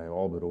 and I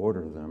all but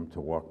order them to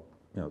walk,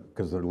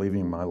 because they're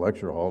leaving my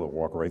lecture hall, to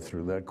walk right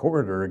through that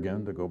corridor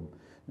again to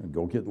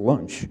go get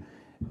lunch.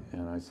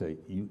 And I say,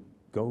 you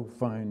go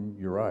find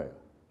Uriah,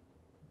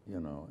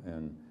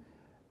 and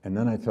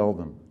then I tell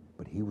them,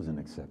 but he was an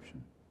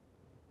exception.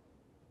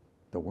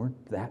 There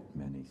weren't that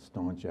many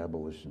staunch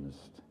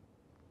abolitionists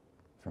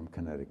from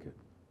Connecticut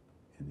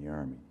in the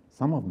Army.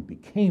 Some of them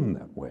became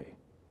that way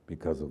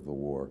because of the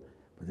war,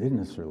 but they didn't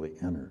necessarily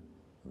enter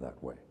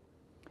that way.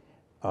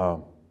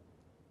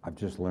 I've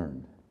just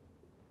learned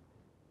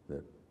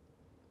that,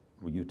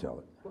 well, you tell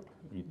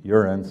it.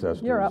 Your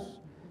ancestors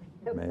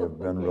may have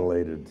been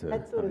related to.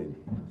 That sort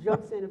of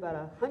jumps in about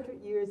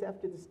 100 years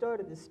after the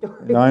start of the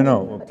story. No, I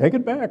know. Well, take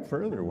it back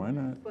further. Why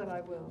not? But I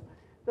will.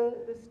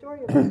 The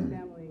story of my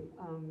family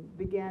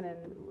began in,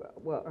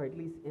 well, or at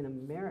least in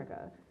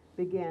America,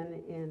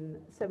 began in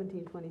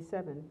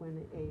 1727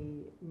 when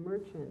a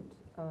merchant,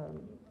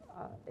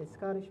 a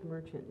Scottish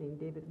merchant named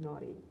David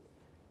Naughty,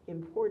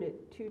 imported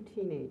two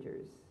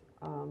teenagers,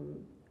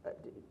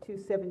 two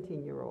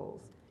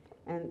 17-year-olds.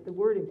 And the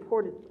word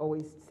imported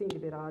always seemed a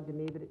bit odd to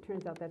me, but it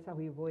turns out that's how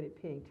he avoided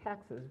paying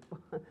taxes,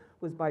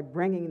 was by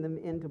bringing them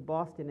into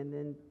Boston and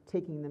then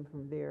taking them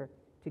from there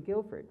to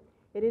Guilford.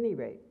 At any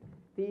rate,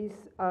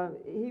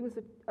 he was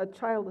a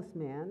childless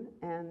man,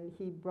 and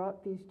he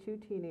brought these two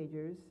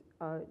teenagers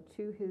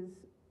to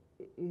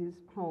his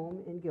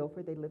home in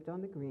Guilford. They lived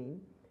on the Green.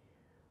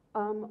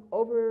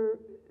 Over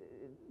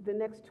the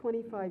next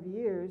 25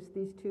 years,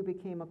 these two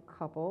became a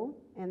couple,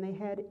 and they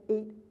had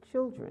 8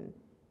 children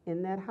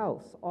in that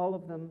house, all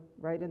of them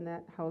right in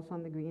that house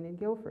on the Green in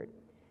Guilford.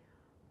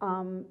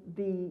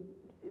 The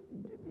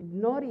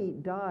Naughty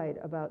died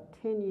about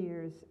 10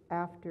 years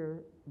after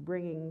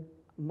bringing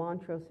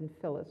Montrose and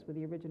Phyllis, were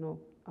the original,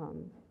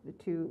 the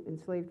two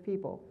enslaved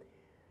people.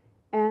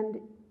 And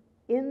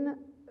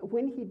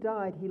when he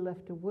died, he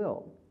left a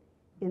will.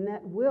 In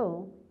that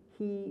will,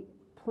 he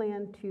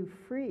planned to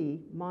free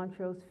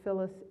Montrose,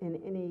 Phyllis, and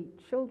any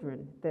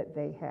children that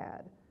they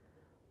had.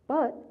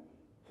 But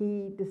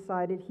he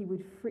decided he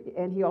would free,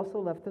 and he also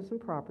left them some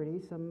property,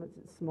 some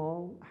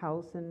small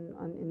house in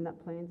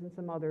Nut Plains and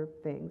some other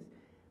things.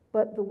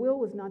 But the will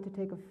was not to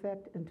take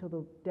effect until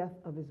the death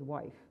of his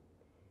wife.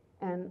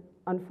 And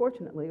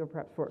unfortunately, or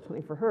perhaps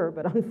fortunately for her,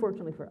 but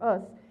unfortunately for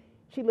us,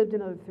 she lived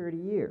another 30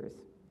 years.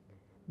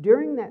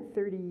 During that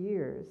 30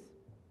 years,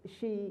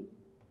 she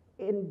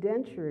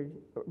indentured,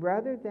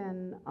 rather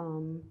than,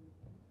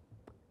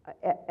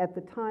 at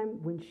the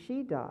time when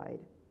she died,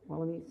 well,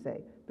 let me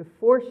say,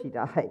 before she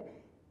died,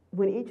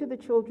 when each of the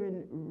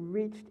children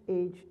reached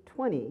age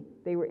 20,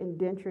 they were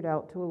indentured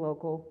out to a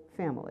local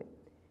family.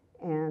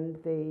 And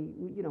they,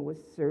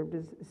 was served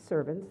as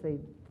servants. They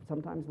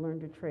sometimes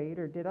learned a trade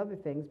or did other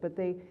things, but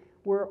they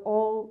were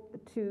all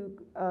to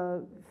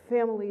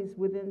families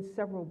within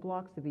several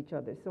blocks of each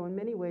other. So in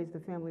many ways, the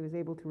family was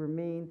able to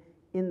remain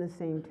in the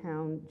same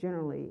town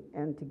generally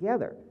and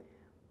together.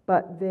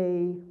 But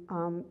they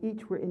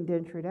each were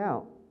indentured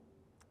out.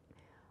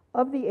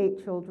 Of the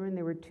 8 children,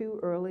 there were 2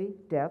 early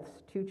deaths,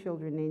 2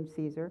 children named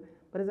Caesar.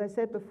 But as I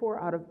said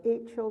before, out of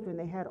 8 children,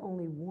 they had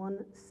only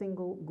 1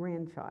 single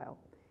grandchild.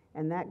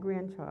 And that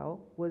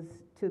grandchild was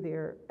to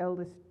their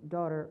eldest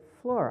daughter,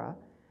 Flora.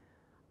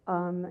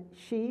 When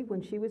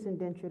she was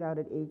indentured out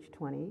at age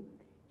 20,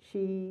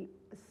 she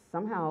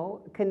somehow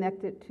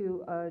connected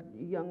to a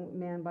young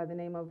man by the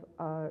name of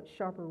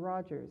Sharper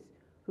Rogers,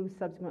 who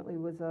subsequently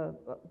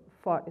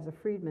fought as a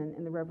freedman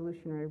in the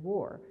Revolutionary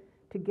War.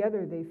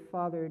 Together, they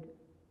fathered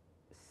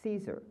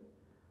Caesar,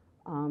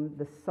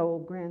 the sole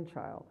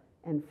grandchild.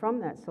 And from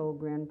that sole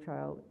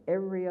grandchild,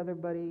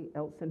 everybody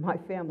else in my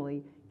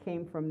family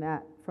came from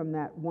that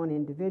one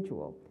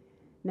individual.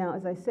 Now,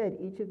 as I said,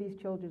 each of these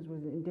children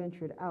was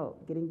indentured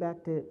out. Getting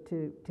back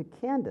to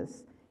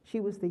Candace, she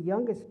was the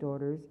youngest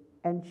daughter,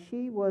 and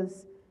she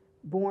was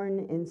born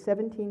in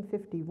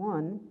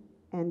 1751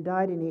 and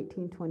died in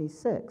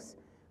 1826.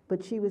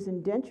 But she was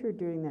indentured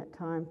during that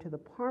time to the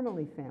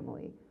Parmalee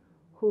family,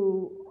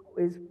 who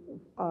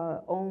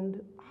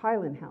owned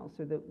Highland House,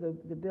 or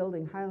the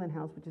building Highland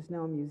House, which is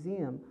now a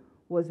museum,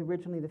 was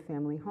originally the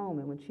family home.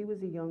 And when she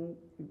was a young,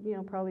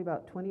 probably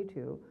about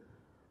 22,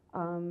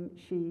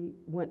 she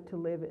went to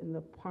live in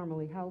the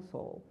Parmalee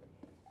household.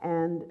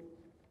 And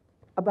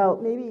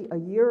about maybe a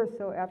year or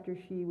so after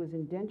she was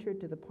indentured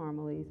to the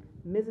Parmalees,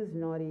 Mrs.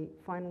 Naughty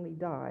finally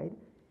died.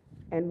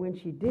 And when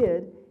she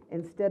did,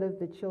 instead of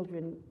the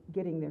children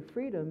getting their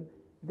freedom,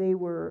 they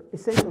were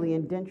essentially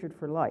indentured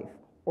for life,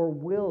 or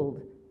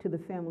willed to the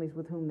families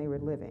with whom they were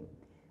living.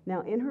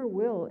 Now, in her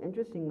will,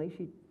 interestingly,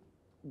 she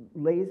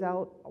lays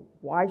out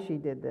why she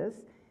did this.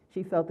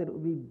 She felt that it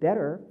would be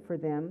better for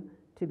them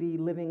to be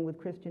living with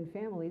Christian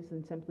families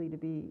than simply to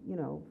be,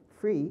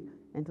 free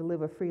and to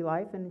live a free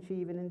life. And she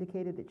even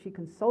indicated that she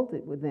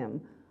consulted with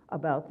them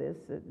about this.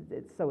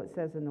 So it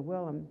says in the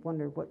will. I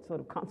wonder what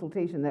sort of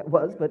consultation that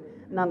was, but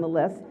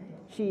nonetheless,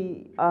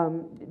 she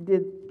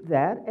did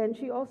that, and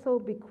she also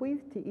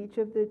bequeathed to each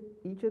of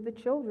the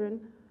children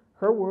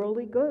her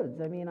worldly goods.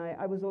 I mean,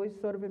 I was always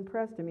sort of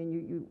impressed. I mean,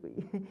 you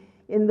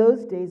in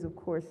those days, of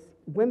course,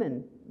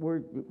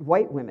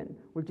 white women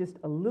were just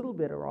a little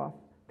better off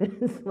than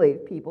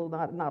enslaved people,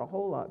 not a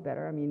whole lot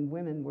better. I mean,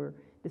 women were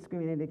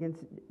discriminated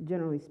against,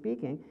 generally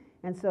speaking.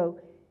 And so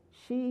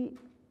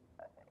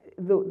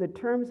the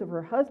terms of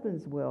her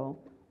husband's will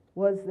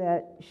was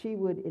that she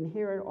would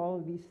inherit all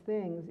of these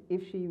things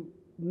if she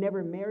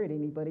never married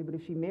anybody, but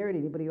if she married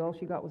anybody, all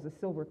she got was a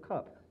silver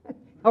cup.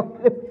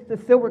 The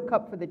silver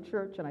cup for the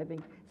church, and I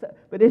think, so,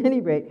 but at any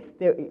rate,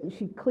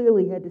 she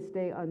clearly had to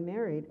stay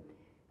unmarried.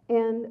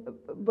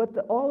 But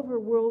all of her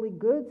worldly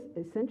goods,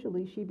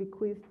 essentially, she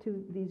bequeathed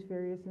to these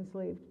various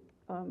enslaved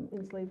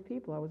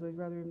people. I was always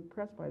rather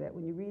impressed by that.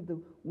 When you read the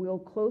will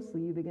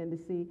closely, you begin to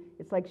see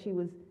it's like she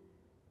was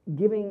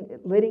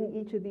letting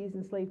each of these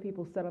enslaved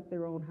people set up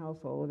their own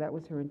household. That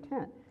was her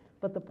intent.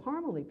 But the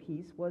Parmalee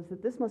piece was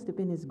that this must have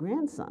been his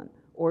grandson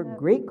or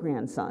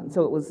great-grandson.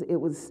 So it was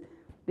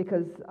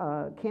because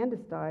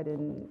Candace died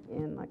in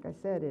like I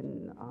said,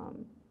 in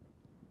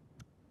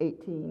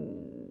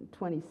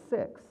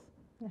 1826.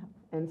 Yeah.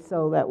 And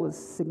so that was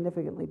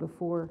significantly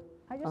before.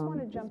 I just want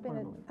to jump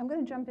in. I'm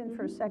going to jump in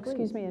for a sec, Please.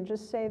 excuse me, and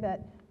just say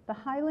that the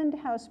Highland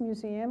House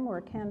Museum,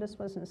 where Candace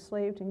was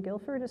enslaved in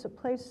Guilford, is a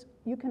place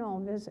you can all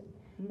visit.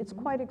 It's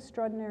quite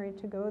extraordinary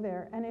to go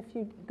there. And if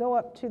you go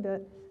up to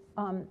the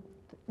I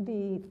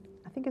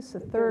think it's the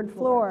third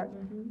floor,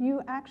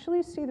 you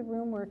actually see the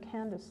room where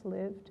Candace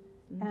lived,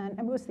 and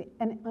it was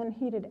an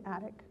unheated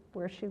attic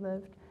where she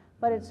lived.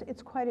 But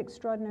it's quite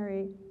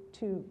extraordinary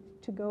to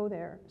go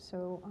there.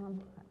 So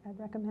I'd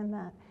recommend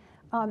that.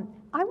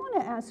 I want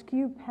to ask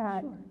you,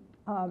 Pat,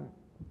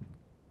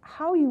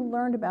 how you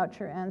learned about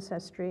your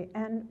ancestry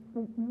and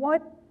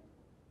what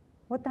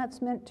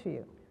that's meant to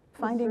you,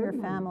 finding your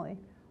family.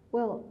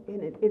 Well,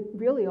 and it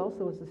really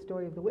also is the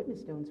story of the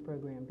Witness Stones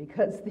program,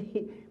 because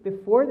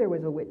before there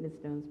was a Witness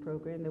Stones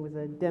program, there was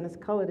a Dennis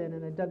Culloden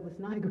and a Douglas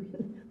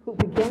Nygren who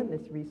began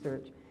this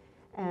research.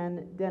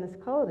 And Dennis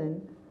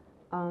Culloden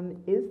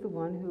is the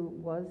one who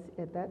was,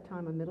 at that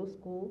time, a middle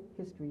school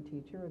history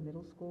teacher, a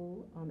middle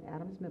school,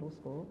 Adams Middle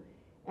School.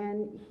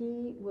 And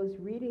he was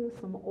reading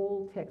some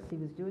old texts. He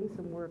was doing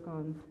some work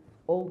on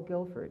Old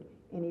Guilford.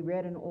 And he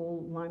read an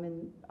old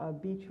Lyman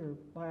Beecher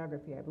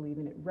biography, I believe,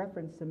 and it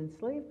referenced some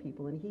enslaved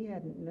people, and he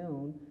hadn't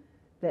known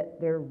that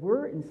there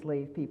were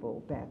enslaved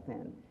people back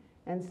then.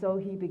 And so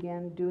he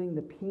began doing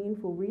the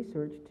painful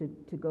research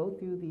to go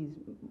through these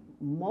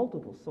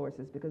multiple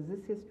sources, because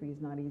this history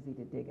is not easy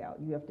to dig out.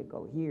 You have to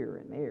go here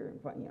and there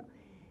and find,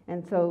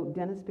 And so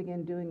Dennis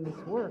began doing this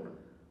work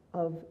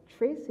of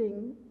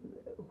tracing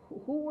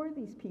who were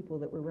these people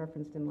that were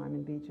referenced in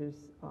Lyman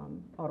Beecher's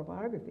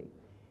autobiography.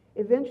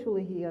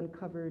 Eventually, he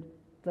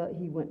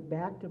went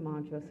back to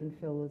Montrose and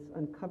Phyllis,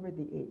 uncovered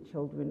the 8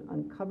 children,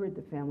 uncovered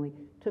the family,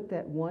 took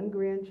that one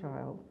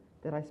grandchild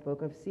that I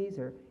spoke of,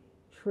 Caesar,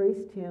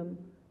 traced him,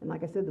 and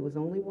like I said, there was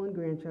only one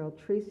grandchild,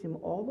 traced him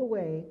all the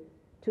way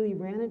till he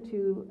ran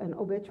into an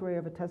obituary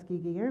of a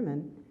Tuskegee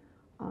Airman,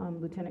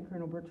 Lieutenant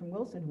Colonel Bertram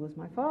Wilson, who was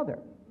my father.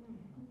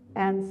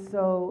 And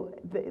so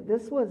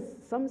this was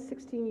some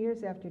 16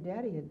 years after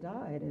Daddy had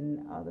died,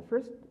 and the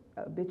first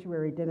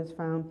obituary Dennis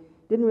found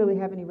didn't really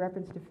have any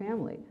reference to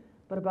family.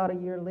 But about a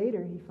year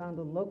later, he found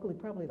a locally,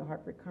 probably the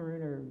Hartford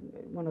Courant or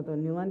one of the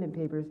New London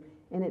papers,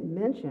 and it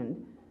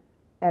mentioned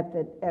at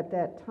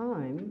that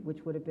time,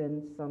 which would have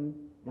been some,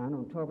 I don't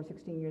know, 12 or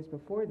 16 years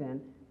before then,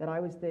 that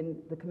I was then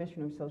the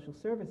Commissioner of Social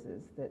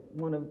Services, that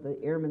one of the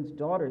airman's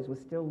daughters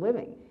was still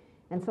living.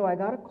 And so I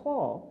got a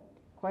call,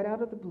 quite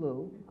out of the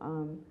blue.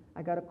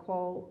 I got a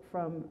call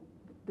from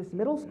this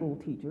middle school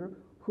teacher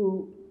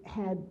who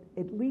had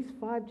at least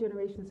 5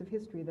 generations of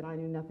history that I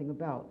knew nothing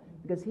about,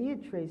 because he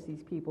had traced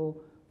these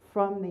people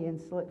from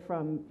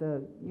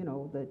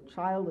the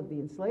child of the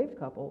enslaved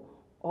couple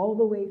all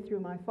the way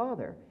through my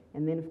father.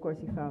 And then, of course,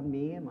 he found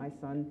me and my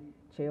son,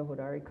 Cheo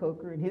Hodari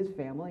Coker, and his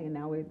family, and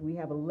now we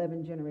have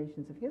 11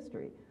 generations of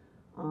history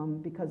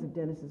because of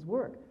Dennis's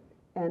work.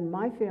 And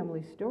my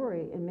family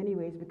story, in many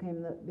ways,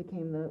 became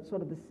the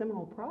sort of the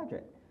seminal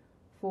project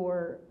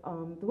for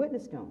the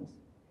Witness Stones.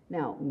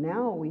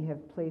 Now we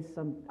have placed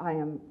some, I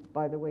am,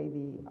 by the way,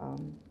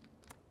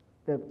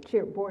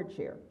 the board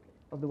chair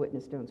of the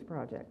Witness Stones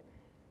Project.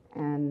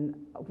 And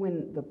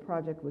when the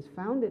project was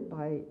founded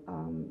by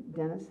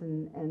Dennis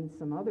and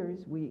some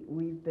others,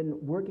 we've been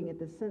working at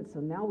this since.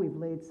 So now we've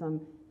laid some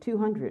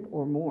 200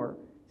 or more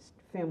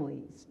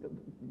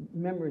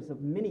members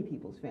of many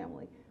people's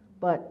family.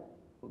 But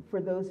for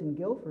those in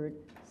Guilford,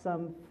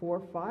 some 4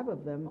 or 5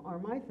 of them are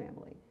my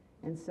family.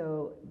 And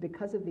so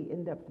because of the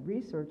in-depth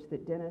research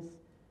that Dennis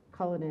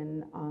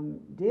Cullinan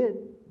did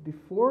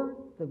before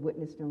the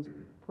Witness Stones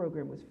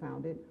program was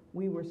founded,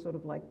 we were sort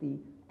of like the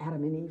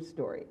Adam and Eve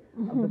story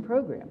of the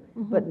program.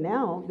 But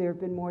now there have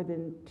been more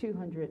than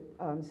 200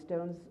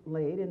 stones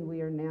laid, and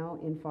we are now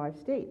in 5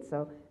 states.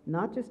 So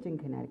not just in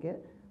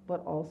Connecticut,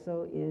 but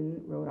also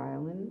in Rhode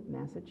Island,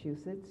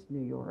 Massachusetts,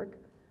 New York,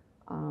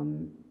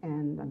 and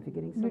I'm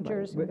forgetting somebody.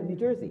 New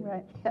Jersey,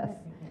 right. Yes,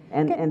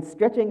 and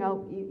stretching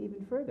out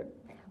even further.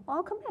 Well,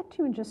 I'll come back to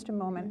you in just a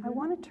moment. I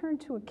want to turn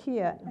to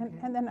Akeia,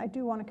 and then I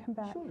do want to come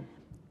back. Sure.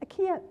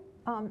 Akeia,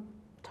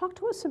 talk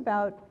to us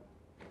about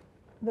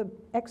the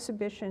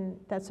exhibition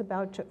that's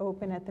about to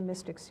open at the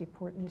Mystic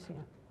Seaport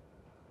Museum.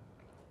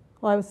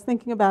 Well, I was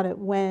thinking about it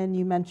when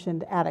you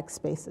mentioned attic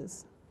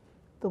spaces,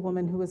 the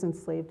woman who was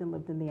enslaved and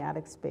lived in the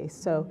attic space.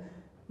 So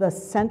the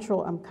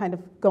central, I'm kind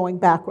of going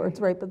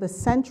backwards, right? But the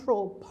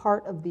central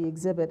part of the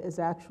exhibit is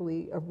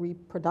actually a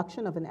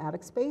reproduction of an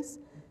attic space,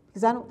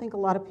 because I don't think a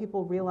lot of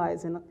people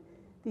realize in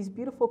these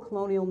beautiful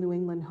colonial New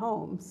England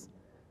homes,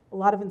 a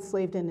lot of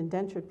enslaved and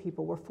indentured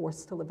people were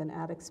forced to live in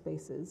attic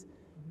spaces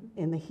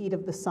in the heat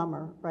of the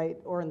summer, right,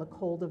 or in the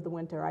cold of the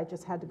winter. I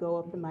just had to go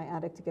up in my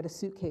attic to get a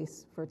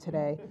suitcase for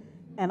today,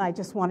 and I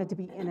just wanted to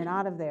be in and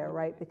out of there,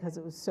 right, because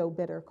it was so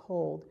bitter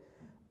cold.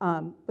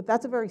 But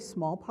that's a very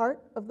small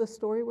part of the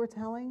story we're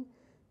telling.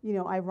 You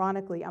know,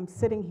 ironically, I'm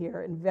sitting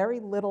here, and very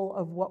little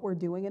of what we're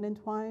doing in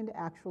Entwined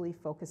actually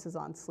focuses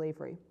on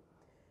slavery.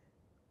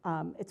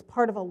 It's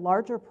part of a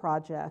larger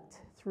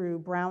project through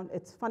Brown.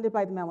 It's funded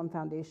by the Mellon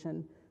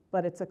Foundation,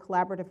 but it's a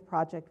collaborative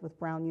project with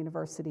Brown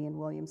University and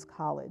Williams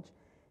College.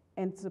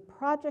 And it's a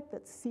project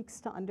that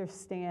seeks to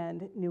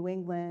understand New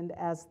England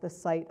as the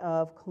site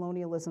of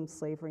colonialism,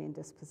 slavery, and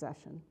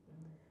dispossession.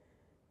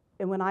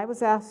 And when I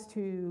was asked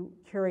to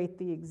curate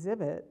the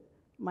exhibit,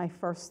 my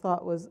first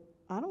thought was,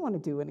 I don't want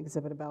to do an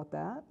exhibit about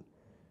that.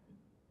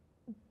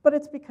 But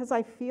it's because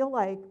I feel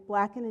like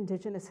Black and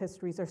Indigenous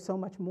histories are so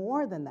much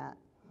more than that,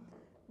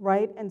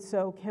 right? And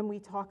so can we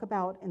talk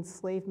about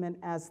enslavement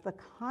as the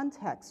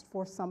context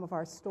for some of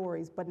our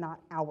stories, but not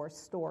our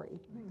story?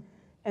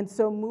 And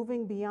so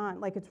moving beyond,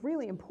 like, it's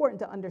really important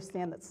to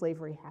understand that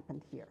slavery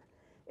happened here.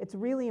 It's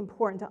really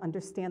important to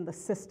understand the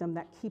system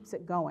that keeps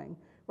it going,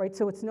 right?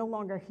 So it's no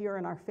longer here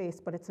in our face,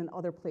 but it's in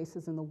other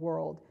places in the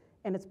world,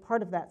 and it's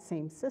part of that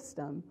same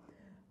system.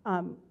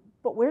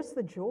 But where's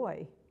the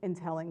joy in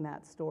telling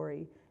that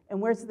story? And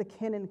where's the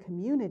kin and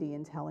community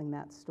in telling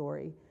that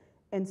story?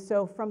 And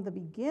so from the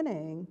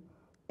beginning,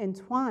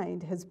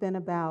 Entwined has been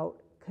about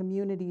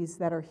communities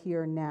that are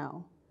here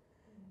now.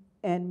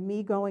 And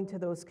me going to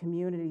those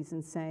communities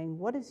and saying,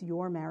 what is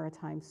your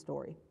maritime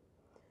story?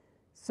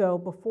 So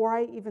before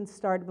I even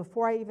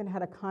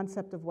had a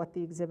concept of what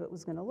the exhibit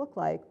was going to look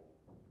like,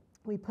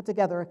 we put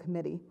together a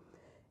committee.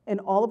 And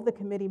all of the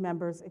committee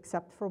members,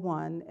 except for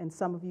one, and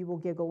some of you will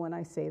giggle when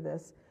I say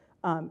this,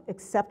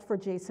 except for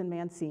Jason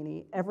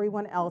Mancini,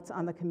 everyone else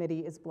on the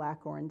committee is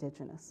Black or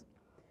Indigenous.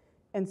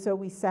 And so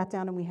we sat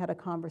down and we had a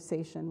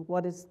conversation.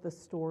 What is the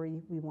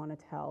story we want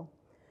to tell?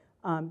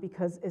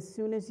 Because as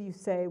soon as you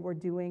say we're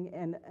doing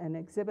an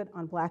exhibit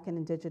on Black and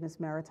Indigenous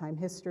maritime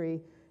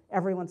history,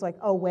 everyone's like,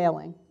 oh,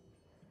 whaling,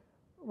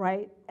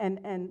 right?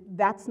 And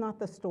that's not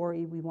the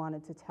story we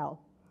wanted to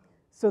tell.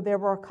 So there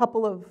were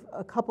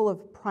a couple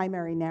of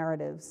primary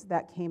narratives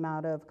that came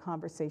out of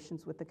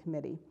conversations with the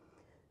committee.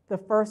 The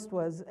first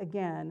was,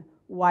 again,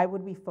 why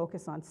would we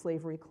focus on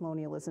slavery,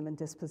 colonialism, and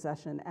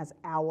dispossession as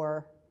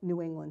our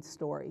New England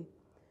story?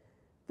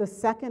 The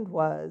second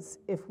was,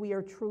 if we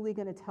are truly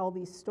going to tell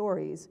these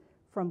stories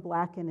from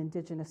Black and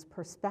Indigenous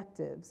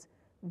perspectives,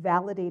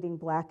 validating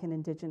Black and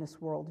Indigenous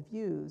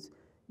worldviews,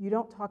 you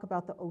don't talk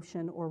about the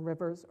ocean or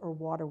rivers or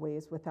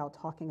waterways without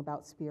talking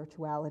about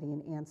spirituality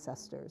and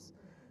ancestors.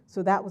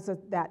 So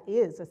that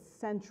is a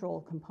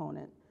central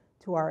component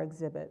to our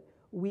exhibit.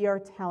 We are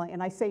telling,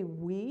 and I say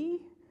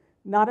we,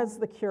 not as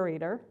the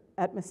curator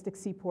at Mystic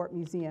Seaport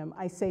Museum,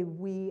 I say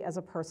we as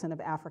a person of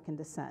African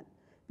descent,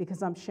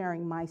 because I'm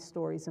sharing my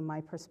stories and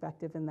my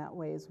perspective in that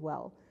way as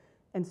well.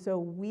 And so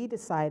we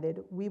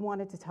decided we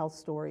wanted to tell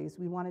stories,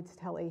 we wanted to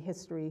tell a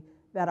history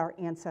that our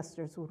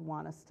ancestors would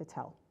want us to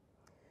tell.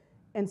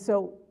 And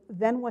so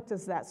then what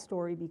does that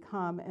story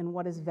become, and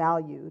what is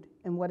valued,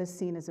 and what is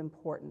seen as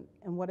important,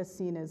 and what is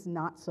seen as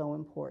not so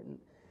important?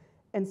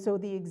 And so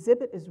the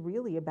exhibit is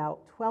really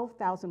about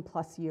 12,000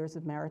 plus years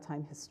of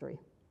maritime history.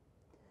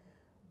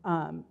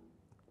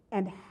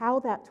 And how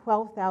that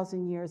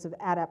 12,000 years of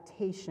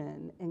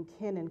adaptation and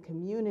kin and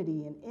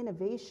community and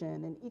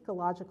innovation and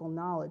ecological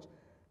knowledge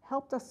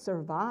helped us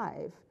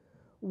survive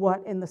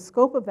what in the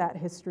scope of that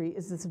history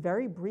is this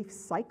very brief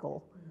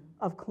cycle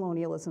of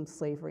colonialism,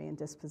 slavery, and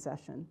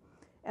dispossession.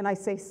 And I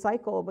say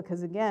cycle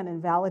because, again,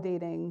 in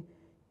validating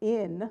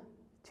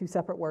two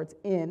separate words,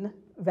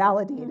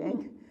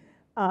 validating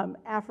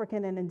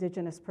African and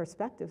indigenous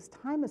perspectives,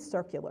 time is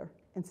circular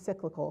and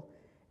cyclical,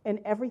 and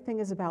everything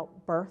is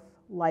about birth,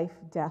 life,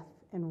 death,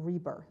 and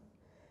rebirth.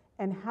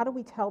 And how do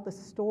we tell the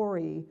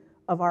story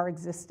of our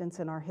existence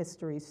and our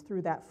histories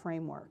through that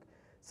framework?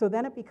 So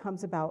then it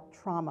becomes about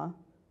trauma,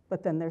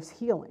 but then there's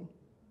healing.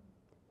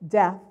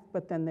 Death,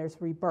 but then there's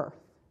rebirth,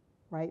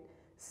 right?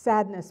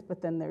 Sadness,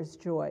 but then there's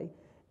joy.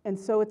 And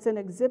so it's an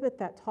exhibit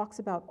that talks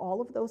about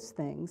all of those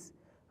things,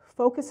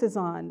 focuses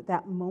on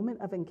that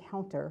moment of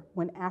encounter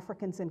when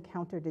Africans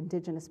encountered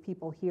indigenous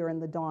people here in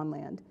the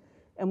Dawnland.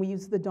 And we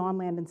use the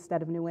Dawnland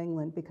instead of New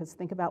England because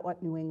think about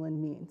what New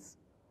England means,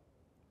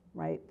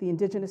 right? The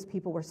indigenous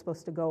people were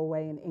supposed to go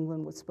away and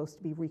England was supposed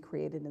to be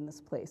recreated in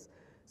this place.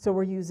 So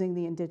we're using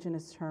the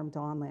indigenous term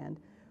Dawnland.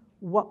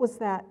 What was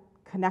that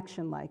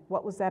connection like?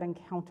 What was that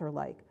encounter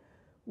like?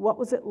 What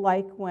was it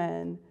like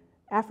when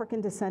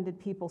African descended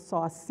people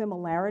saw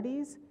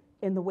similarities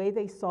in the way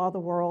they saw the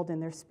world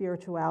and their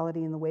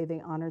spirituality and the way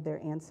they honored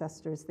their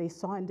ancestors? They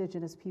saw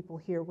indigenous people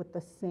here with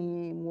the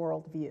same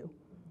worldview,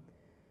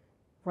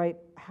 right?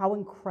 How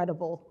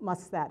incredible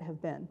must that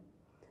have been?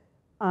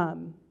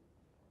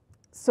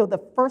 So the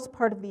first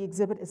part of the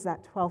exhibit is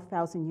that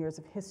 12,000 years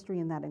of history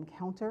and that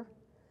encounter.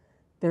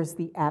 There's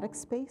the attic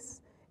space,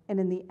 and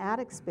in the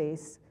attic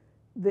space,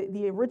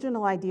 the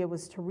original idea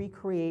was to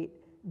recreate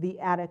the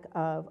attic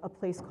of a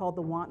place called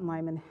the Wanton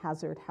Lyman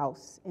Hazard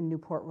House in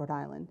Newport, Rhode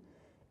Island.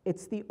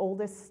 It's the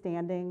oldest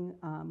standing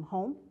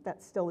home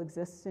that still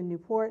exists in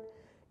Newport,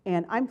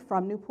 and I'm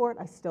from Newport.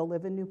 I still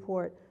live in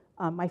Newport.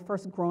 My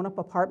first grown-up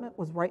apartment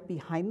was right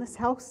behind this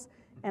house,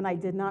 and I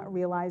did not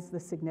realize the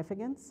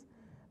significance.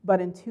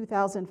 But in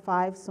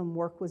 2005, some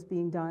work was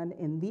being done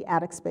in the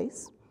attic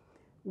space,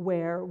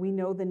 where we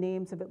know the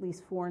names of at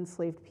least 4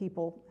 enslaved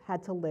people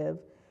had to live,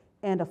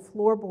 and a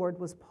floorboard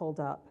was pulled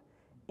up,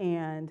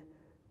 and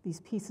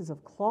these pieces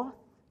of cloth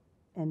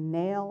and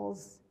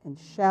nails and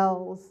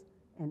shells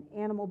and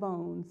animal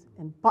bones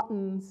and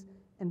buttons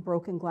and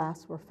broken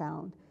glass were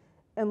found.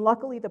 And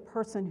luckily, the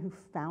person who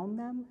found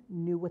them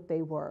knew what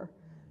they were,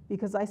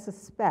 because I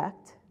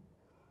suspect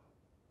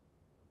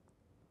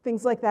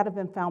things like that have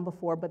been found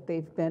before, but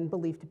they've been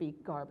believed to be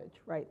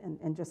garbage, right,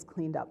 and just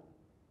cleaned up.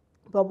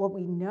 But what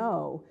we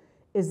know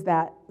is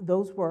that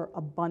those were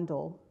a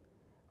bundle,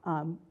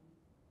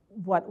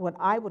 what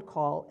I would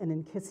call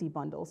an Nkisi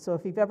bundle. So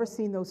if you've ever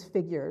seen those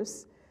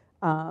figures,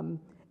 and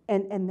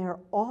they're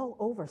all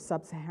over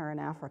sub-Saharan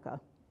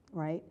Africa,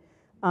 right?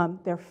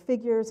 They're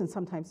figures, and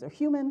sometimes they're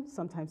human,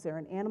 sometimes they're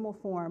in animal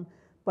form,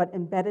 but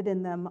embedded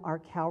in them are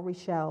cowrie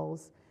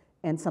shells,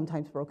 and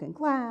sometimes broken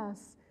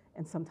glass,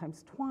 and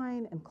sometimes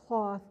twine and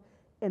cloth.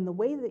 And the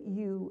way that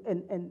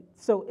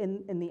so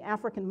in the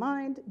African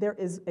mind, there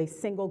is a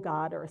single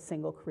God or a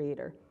single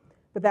creator.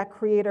 But that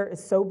creator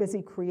is so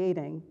busy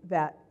creating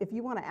that if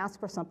you want to ask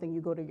for something,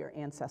 you go to your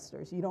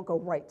ancestors. You don't go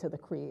right to the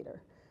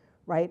creator,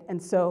 right?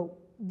 And so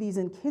these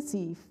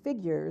Nkisi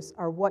figures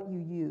are what you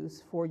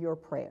use for your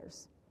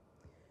prayers.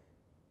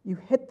 You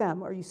hit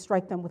them or you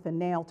strike them with a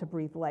nail to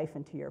breathe life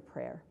into your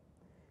prayer.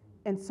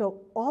 And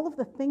so all of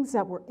the things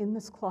that were in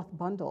this cloth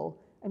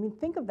bundle, I mean,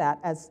 think of that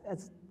as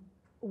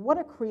what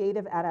a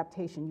creative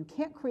adaptation. You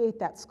can't create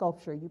that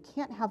sculpture. You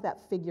can't have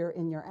that figure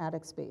in your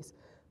attic space,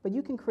 but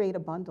you can create a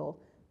bundle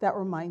that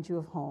reminds you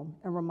of home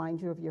and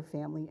reminds you of your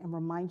family and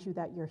reminds you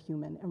that you're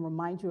human and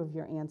reminds you of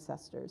your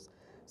ancestors.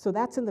 So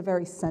that's in the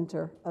very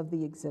center of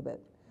the exhibit.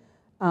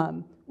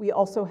 We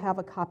also have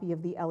a copy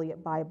of the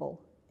Eliot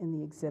Bible in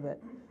the exhibit,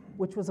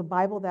 which was a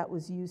Bible that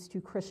was used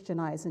to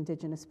Christianize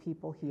indigenous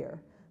people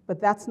here.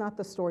 But that's not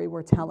the story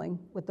we're telling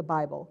with the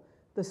Bible.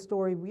 The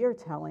story we are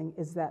telling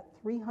is that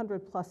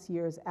 300 plus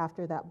years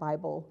after that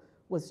Bible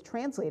was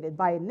translated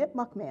by a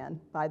Nipmuc man,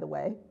 by the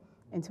way,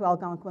 into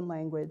Algonquin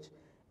language,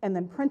 and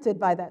then printed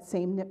by that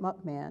same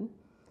Nipmuc man,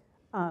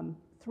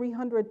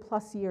 300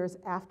 plus years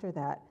after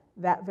that,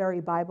 that very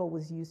Bible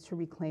was used to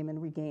reclaim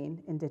and regain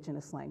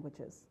indigenous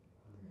languages,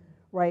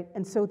 right?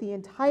 And so the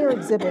entire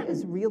exhibit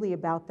is really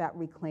about that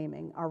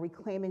reclaiming, our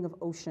reclaiming of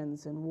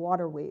oceans and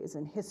waterways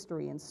and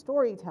history, and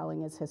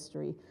storytelling is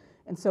history.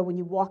 And so when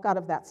you walk out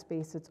of that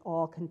space, it's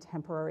all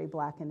contemporary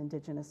Black and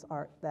indigenous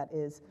art that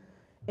is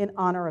in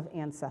honor of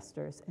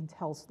ancestors and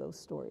tells those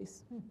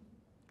stories.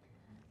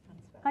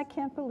 I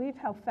can't believe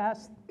how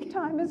fast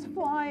time is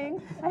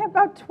flying. I have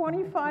about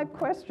 25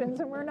 questions,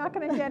 and we're not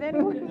going to get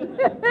anywhere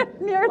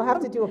near. We'll have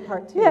to do a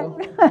part 2. Yeah.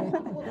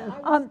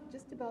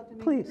 Just about to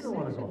make please. the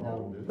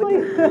connection.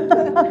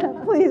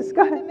 Please,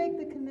 go ahead. To make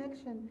the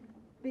connection,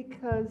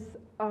 because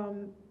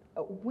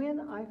when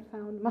I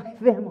found my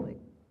family,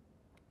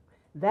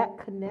 that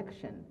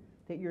connection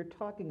that you're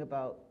talking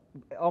about,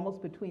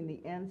 almost between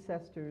the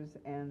ancestors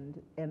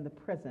and the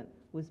present,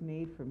 was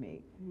made for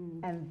me.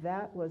 And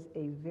that was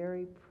a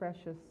very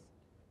precious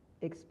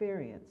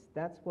experience.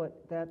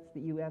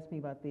 You asked me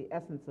about the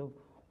essence of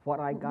what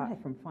I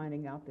got from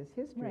finding out this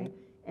history.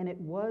 And it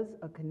was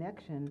a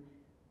connection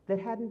that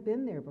hadn't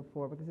been there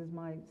before, because as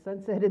my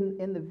son said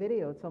in the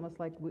video, it's almost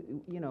like,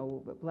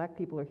 black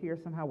people are here,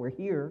 somehow we're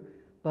here,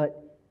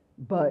 but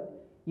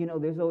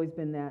there's always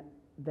been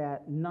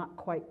that not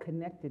quite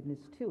connectedness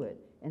to it.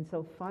 And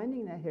so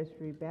finding that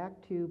history back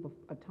to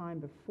a time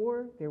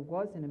before there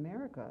was in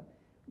America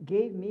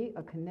gave me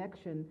a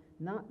connection,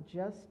 not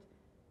just,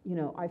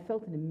 I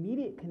felt an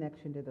immediate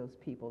connection to those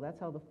people. That's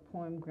how the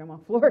poem Grandma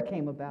Flora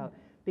came about,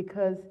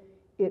 because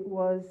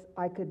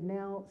I could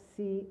now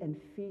see and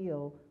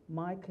feel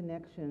my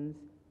connections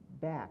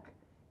back.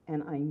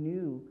 And I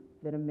knew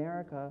that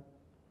America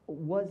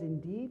was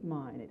indeed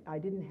mine. I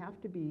didn't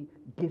have to be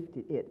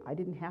gifted it. I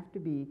didn't have to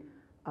be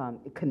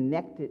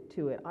connected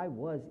to it. I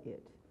was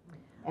it.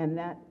 And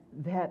that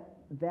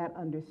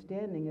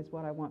understanding is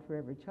what I want for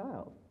every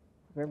child,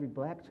 for every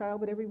black child,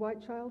 but every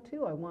white child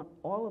too. I want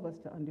all of us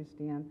to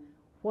understand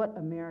what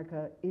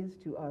America is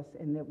to us,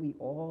 and that we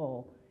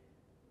all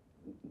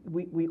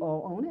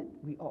own it.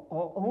 We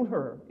all own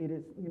her. It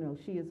is,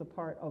 she is a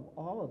part of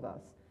all of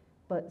us.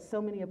 But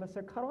so many of us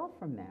are cut off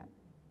from that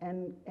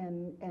and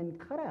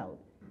cut out.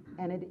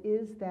 And it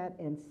is that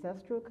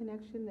ancestral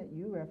connection that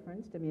you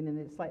referenced, in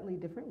a slightly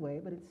different way,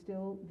 but it's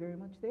still very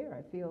much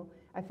there.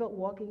 I felt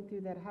walking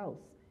through that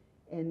house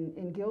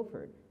in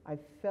Guilford. I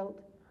felt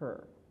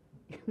her,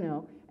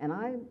 and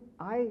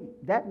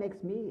that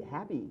makes me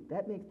happy.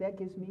 That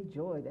gives me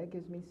joy. That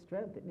gives me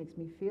strength. It makes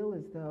me feel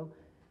as though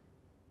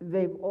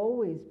they've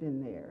always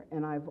been there,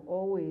 and I've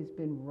always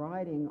been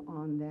riding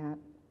on that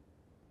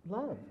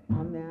love,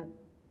 on that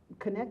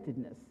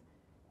connectedness.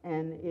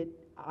 And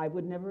I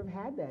would never have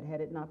had that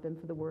had it not been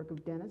for the work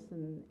of Dennis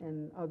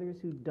and others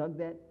who dug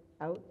that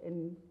out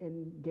and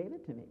gave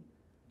it to me.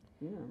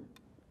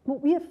 Well,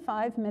 we have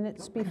 5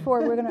 minutes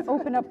before we're going to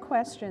open up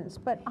questions,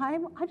 but I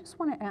just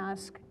want to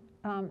ask,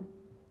 how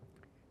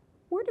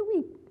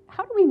do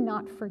we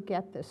not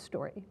forget this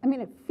story?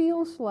 It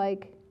feels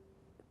like,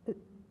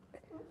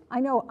 I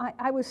know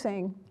I was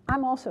saying,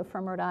 I'm also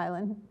from Rhode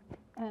Island,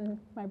 and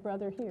my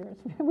brother here.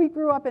 We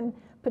grew up in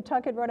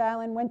Pawtucket, Rhode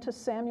Island, went to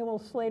Samuel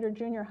Slater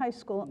Junior High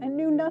School, and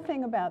knew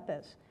nothing about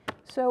this.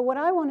 So what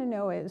I want to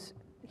know is,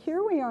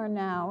 here we are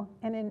now,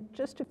 and in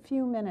just a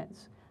few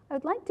minutes,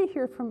 I'd like to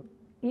hear from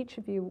each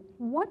of you,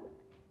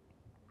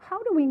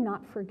 how do we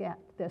not forget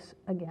this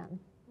again?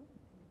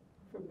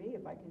 For me,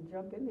 if I can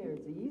jump in there,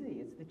 it's easy.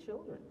 It's the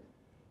children.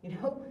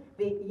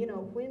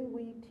 When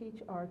we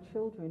teach our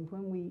children,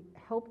 when we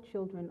help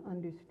children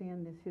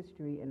understand this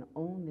history and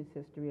own this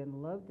history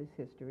and love this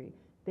history,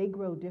 they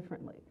grow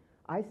differently.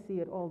 I see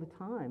it all the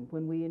time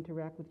when we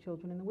interact with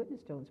children in the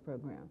Witness Stones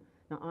program.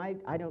 Now, I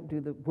don't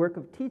do the work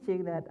of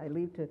teaching that. I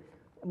leave to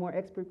more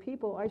expert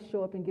people. I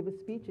show up and give a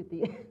speech at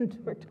the end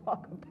or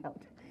talk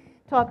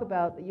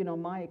about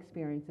my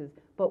experiences.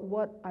 But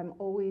what I'm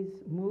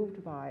always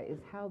moved by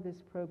is how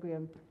this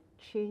program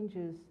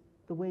changes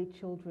the way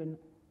children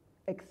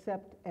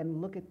accept and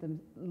look at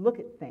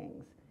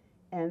things,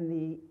 and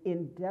the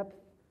in-depth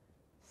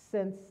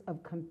sense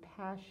of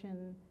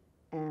compassion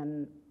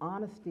and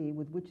honesty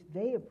with which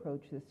they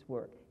approach this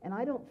work. And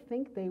I don't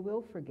think they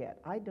will forget.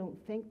 I don't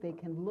think they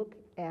can look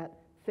at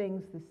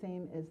things the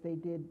same as they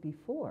did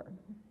before.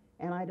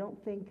 And I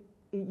don't think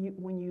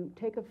when you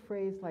take a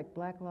phrase like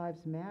Black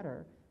Lives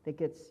Matter that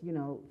gets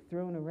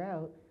thrown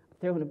about,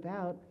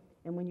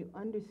 and when you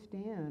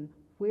understand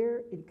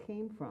where it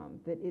came from,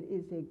 that it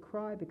is a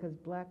cry because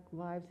Black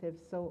lives have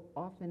so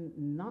often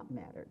not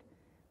mattered,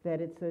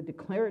 that it's a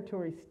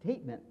declaratory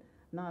statement,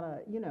 not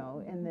a,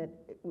 and that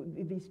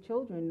these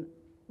children,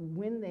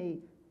 when they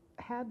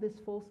have this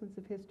full sense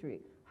of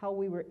history, how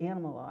we were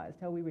animalized,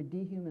 how we were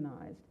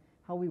dehumanized,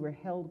 how we were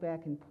held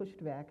back and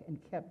pushed back and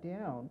kept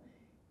down,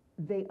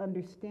 they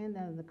understand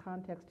that in the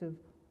context of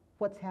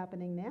what's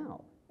happening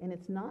now. And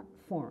it's not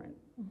foreign,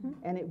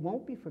 and it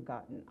won't be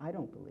forgotten, I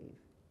don't believe.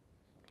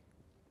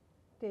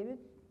 David?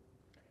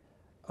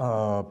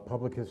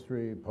 Public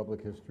history,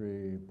 public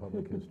history,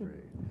 public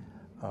history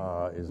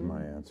is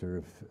my answer,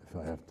 if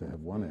I have to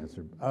have one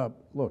answer.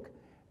 Look,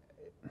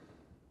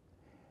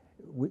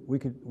 we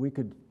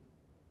could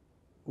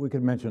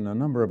mention a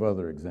number of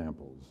other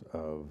examples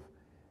of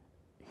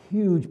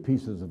huge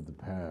pieces of the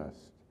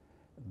past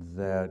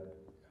that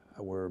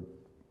were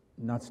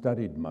not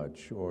studied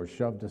much or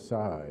shoved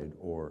aside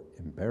or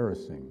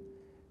embarrassing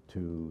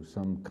to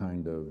some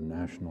kind of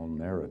national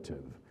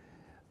narrative.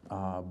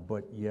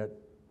 But yet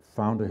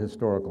found a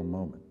historical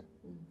moment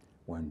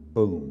when,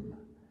 boom,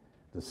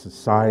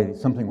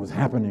 something was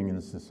happening in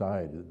the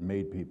society that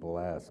made people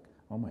ask,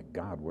 oh my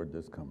God, where'd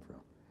this come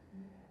from?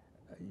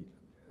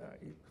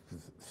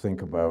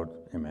 Think about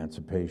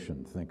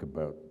emancipation, think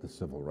about the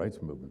civil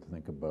rights movement,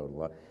 think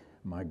about,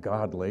 my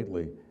God,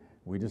 lately,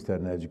 we just had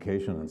an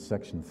education on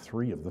Section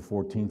 3 of the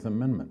 14th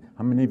Amendment.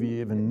 How many of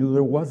you even knew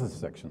there was a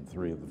Section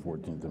 3 of the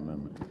 14th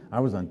Amendment? I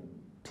was on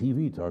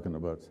TV talking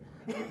about,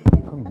 I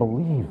couldn't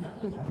believe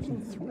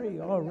Section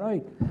 3, all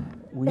right.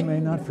 We may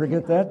not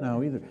forget that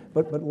now either.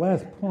 But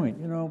last point,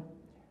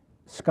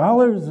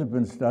 scholars have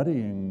been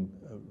studying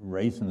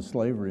race and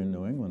slavery in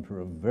New England for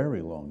a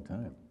very long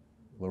time.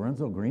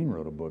 Lorenzo Green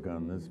wrote a book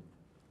on this.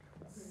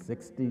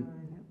 60.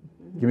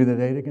 Give me the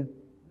date again.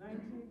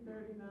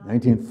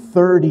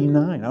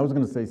 1939. I was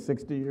going to say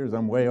 60 years.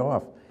 I'm way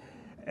off.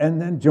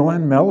 And then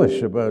Joanne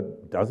Mellish, about a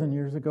dozen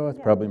years ago.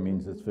 It probably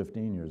means it's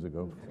 15 years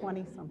ago.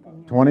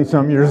 20-something.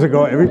 20-some years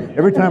ago.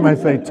 Every time I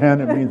say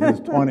 10, it means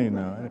it's 20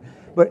 now.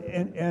 But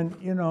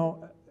you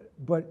know,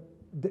 but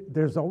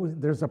there's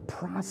a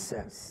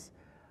process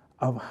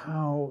of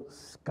how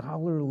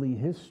scholarly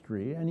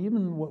history, and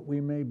even what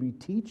we may be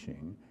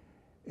teaching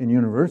in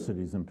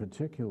universities in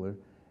particular,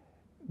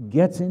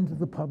 gets into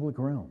the public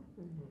realm.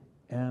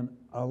 And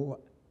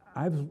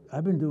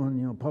I've been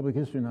doing public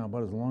history now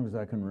about as long as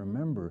I can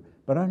remember,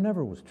 but I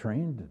never was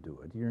trained to do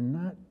it. You're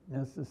not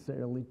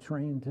necessarily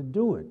trained to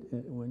do it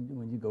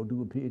when you go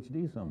do a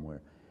PhD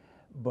somewhere.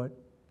 But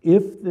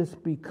if this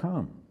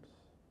becomes,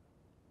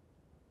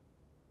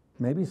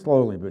 maybe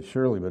slowly but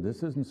surely, but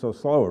this isn't so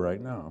slow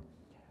right now,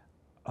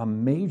 a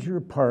major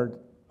part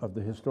of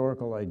the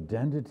historical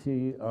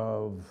identity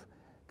of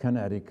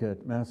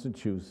Connecticut,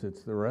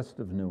 Massachusetts, the rest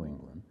of New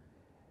England,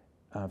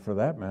 for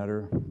that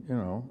matter,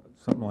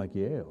 something like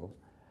Yale,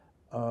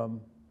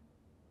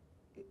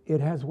 it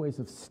has ways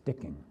of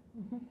sticking,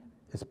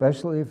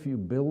 especially if you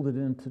build it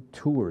into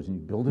tours and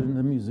you build it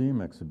into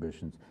museum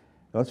exhibitions.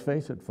 Let's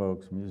face it,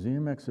 folks,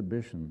 museum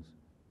exhibitions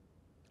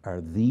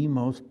are the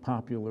most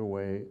popular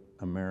way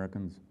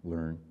Americans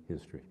learn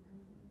history.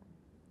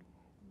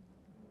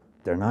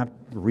 They're not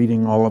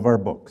reading all of our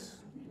books.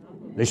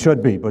 They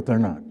should be, but they're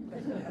not.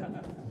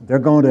 They're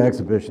going to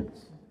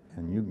exhibitions,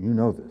 and you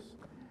know this.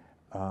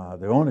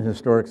 They're going to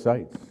historic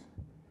sites.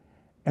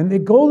 And they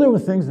go there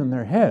with things in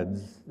their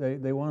heads.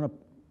 They want a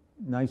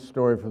nice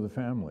story for the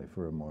family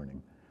for a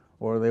morning,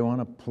 or they want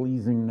a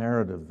pleasing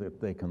narrative that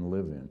they can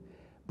live in.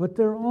 But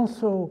they're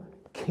also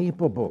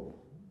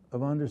capable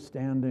of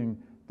understanding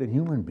that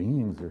human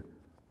beings are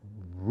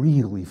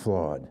really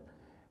flawed,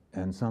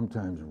 and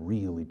sometimes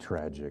really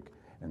tragic,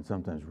 and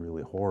sometimes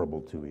really horrible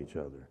to each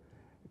other,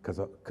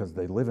 because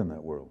they live in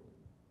that world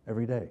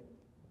every day.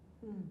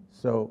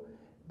 So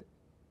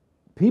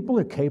people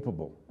are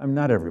capable. I mean,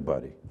 not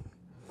everybody.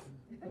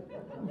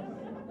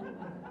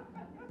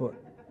 But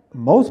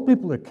most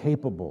people are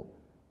capable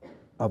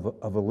of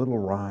a little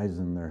rise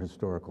in their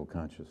historical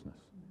consciousness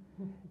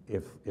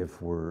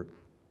if we're,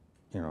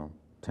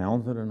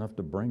 talented enough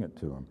to bring it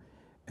to them.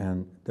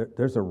 And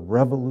there's a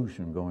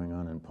revolution going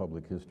on in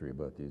public history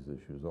about these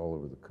issues all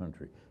over the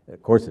country.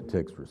 Of course, it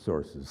takes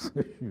resources,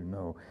 as you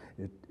know.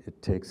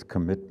 It takes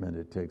commitment,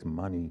 it takes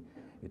money,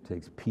 it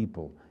takes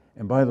people.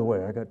 And by the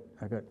way, I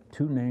got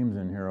two names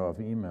in here off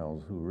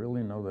emails who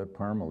really know that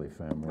Parmalee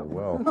family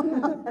well.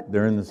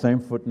 They're in the same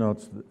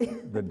footnotes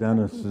that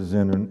Dennis is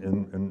in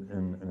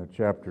a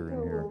chapter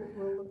in here.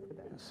 We'll look for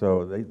that.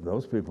 So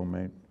those people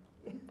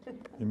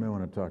you may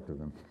want to talk to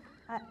them.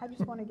 I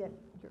just want to get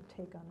your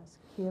take on this,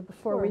 Akeia,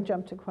 before we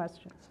jump to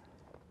questions.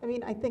 I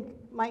mean, I think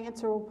my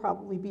answer will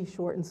probably be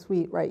short and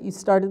sweet, right? You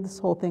started this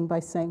whole thing by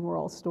saying we're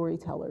all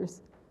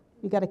storytellers.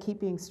 You got to keep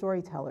being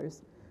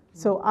storytellers.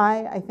 So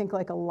I think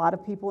like a lot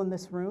of people in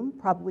this room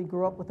probably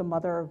grew up with a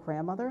mother or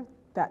grandmother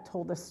that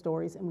told us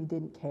stories and we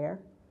didn't care,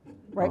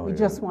 right? Oh, we yeah.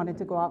 just wanted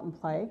to go out and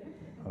play.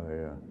 Oh,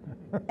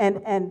 yeah.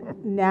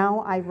 And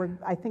now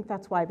I think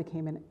that's why I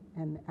became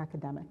an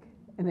academic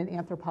and an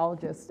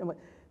anthropologist,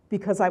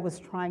 because I was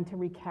trying to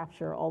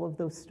recapture all of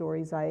those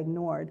stories I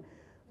ignored.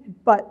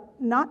 But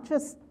not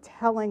just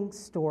telling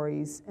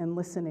stories and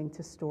listening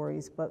to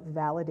stories, but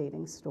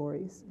validating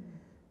stories.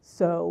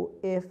 So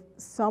if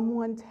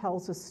someone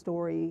tells a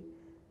story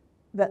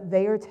that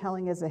they are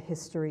telling as a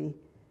history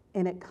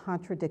and it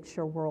contradicts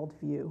your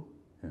worldview,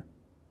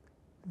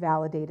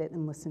 validate it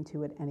and listen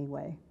to it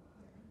anyway.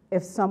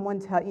 If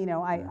someone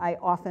I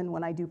often,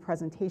 when I do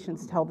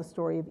presentations, tell the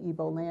story of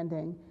Ebo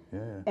Landing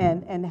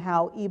and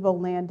how Ebo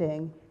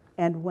Landing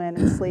and when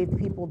enslaved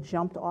people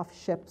jumped off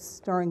ships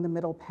during the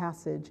Middle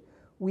Passage,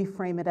 we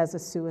frame it as a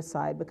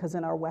suicide because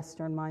in our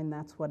Western mind,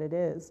 that's what it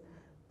is.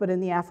 But in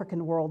the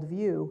African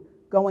worldview,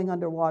 going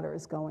underwater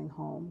is going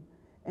home,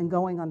 and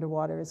going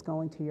underwater is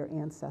going to your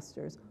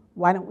ancestors.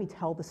 Why don't we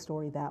tell the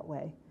story that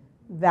way?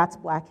 That's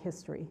Black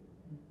history,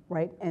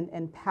 right?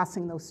 And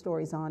passing those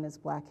stories on is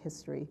Black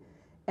history.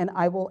 And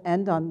I will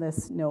end on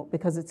this note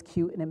because it's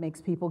cute and it makes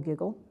people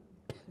giggle.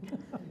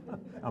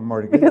 I'm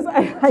already because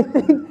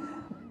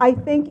I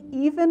think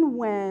even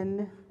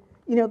when,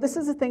 this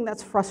is a thing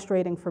that's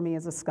frustrating for me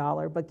as a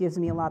scholar, but gives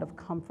me a lot of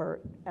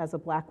comfort as a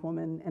Black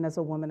woman and as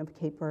a woman of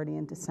Cape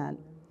Verdean descent.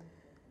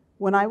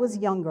 When I was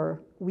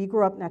younger, we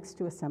grew up next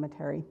to a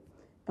cemetery,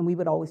 and we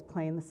would always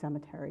play in the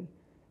cemetery.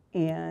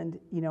 And,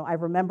 I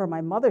remember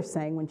my mother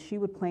saying when she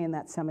would play in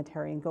that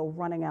cemetery and go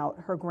running out,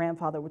 her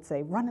grandfather would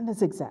say, run in a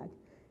zigzag.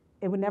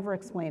 It would never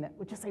explain it. It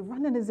would just say,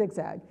 run in a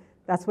zigzag.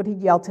 That's what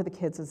he'd yell to the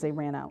kids as they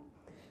ran out.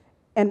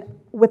 And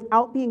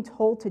without being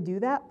told to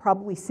do that,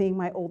 probably seeing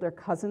my older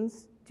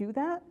cousins do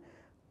that,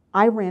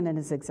 I ran in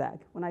a zigzag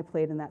when I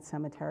played in that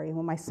cemetery. And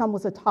when my son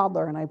was a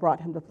toddler and I brought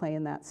him to play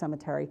in that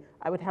cemetery,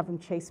 I would have him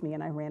chase me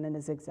and I ran in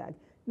a zigzag,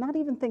 not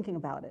even thinking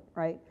about it,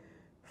 right?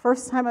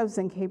 First time I was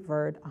in Cape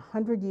Verde,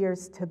 100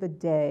 years to the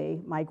day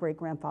my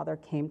great-grandfather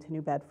came to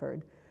New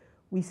Bedford.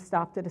 We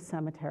stopped at a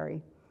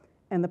cemetery,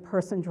 and the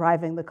person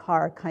driving the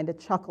car kind of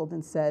chuckled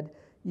and said,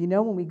 "You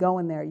know, when we go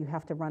in there, you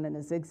have to run in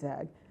a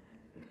zigzag."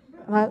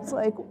 And I was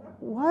like,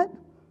 "What?"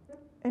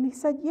 And he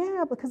said,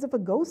 "Yeah, because if a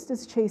ghost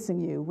is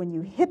chasing you, when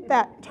you hit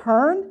that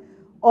turn,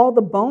 all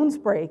the bones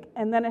break,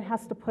 and then it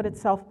has to put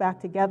itself back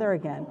together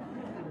again."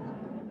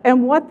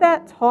 And what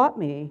that taught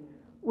me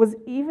was,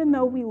 even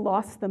though we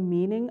lost the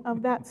meaning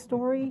of that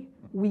story,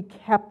 we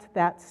kept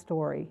that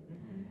story.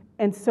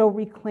 And so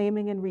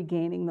reclaiming and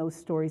regaining those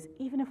stories,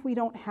 even if we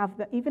don't have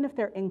the, even if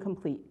they're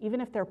incomplete,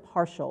 even if they're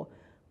partial,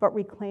 but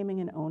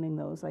reclaiming and owning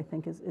those, I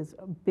think, is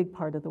a big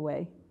part of the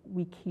way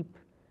we keep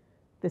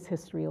this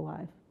history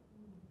alive.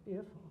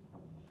 Beautiful.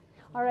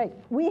 All right,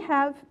 we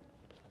have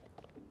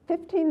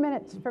 15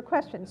 minutes for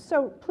questions.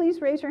 So please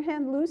raise your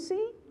hand.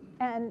 Lucy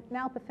and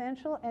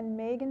Nalpathanchel and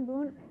Megan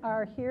Boone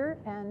are here.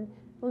 And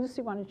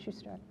Lucy, why don't you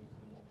start?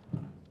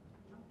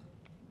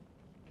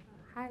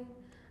 Hi.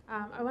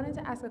 I wanted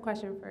to ask a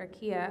question for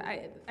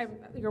Akeia.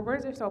 Your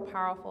words are so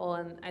powerful,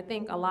 and I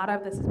think a lot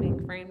of this is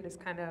being framed as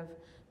kind of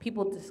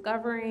people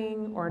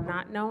discovering or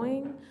not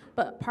knowing.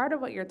 But part of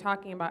what you're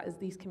talking about is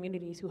these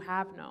communities who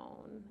have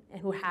known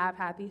and who have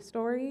had these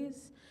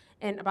stories,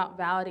 and about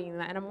validating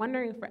that. And I'm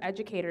wondering, for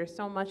educators,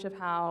 so much of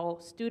how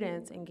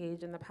students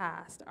engage in the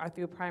past are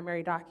through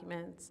primary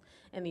documents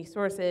and these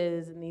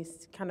sources and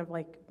these kind of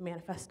like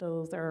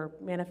manifestos or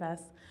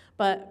manifests.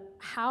 But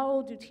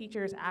how do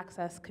teachers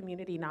access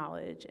community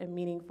knowledge in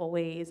meaningful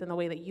ways in the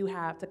way that you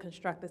have to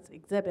construct this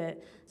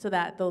exhibit, so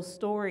that those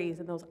stories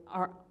and those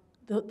are,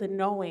 the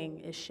knowing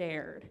is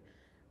shared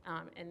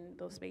in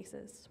those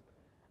spaces?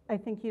 I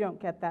think you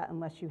don't get that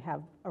unless you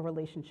have a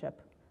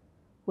relationship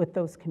with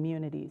those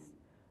communities.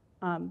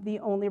 The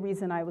only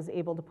reason I was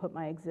able to put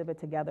my exhibit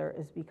together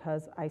is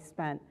because I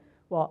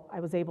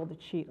was able to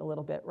cheat a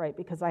little bit, right?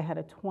 Because I had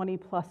a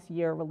 20-plus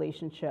year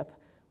relationship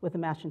with the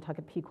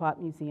Mashantucket Pequot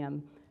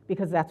Museum,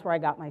 because that's where I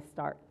got my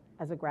start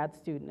as a grad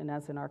student and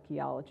as an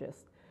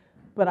archaeologist.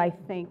 But I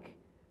think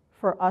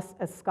for us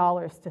as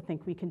scholars to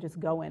think we can just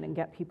go in and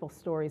get people's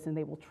stories and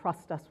they will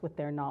trust us with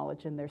their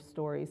knowledge and their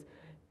stories,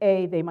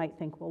 A, they might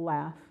think we'll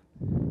laugh.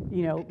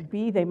 You know,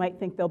 B, they might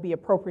think they'll be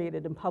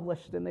appropriated and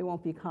published and they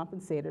won't be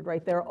compensated,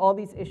 right? There are all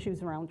these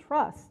issues around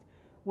trust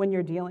when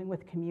you're dealing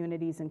with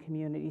communities and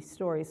community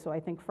stories. So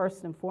I think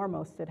first and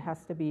foremost, it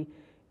has to be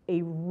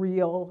a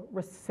real,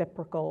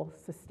 reciprocal,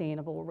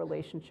 sustainable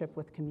relationship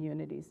with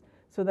communities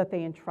so that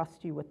they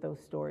entrust you with those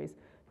stories.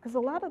 Because a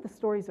lot of the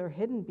stories are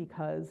hidden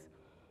because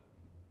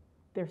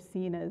they're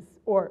seen as,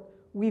 or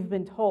we've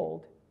been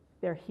told,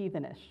 they're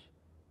heathenish,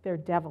 they're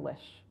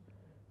devilish,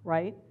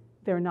 right?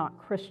 They're not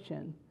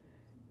Christian.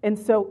 And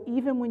so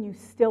even when you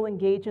still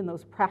engage in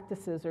those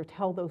practices or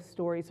tell those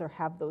stories or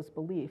have those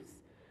beliefs,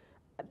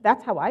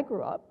 that's how I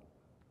grew up,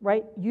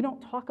 right? You don't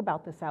talk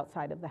about this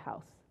outside of the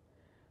house.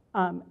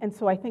 And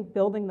so I think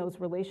building those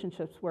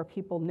relationships where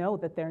people know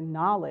that their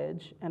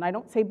knowledge, and I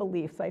don't say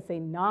beliefs, I say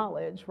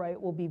knowledge, right,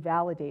 will be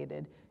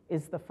validated,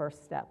 is the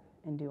first step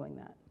in doing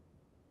that.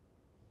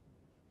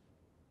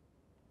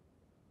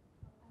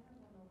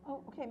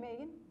 Oh, okay,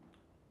 Megan.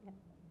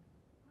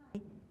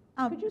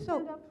 Yeah. Could you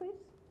stand up, please?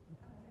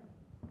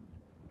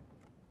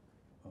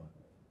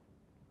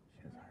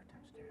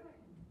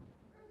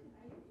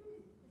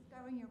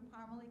 Discovering your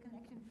Parmalee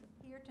connection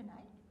here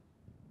tonight?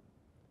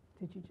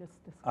 Did you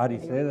just discover? Adi,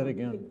 say that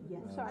again.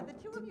 Yes. Are the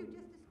two of you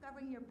just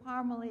discovering your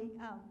Parmalee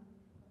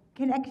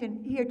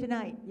connection here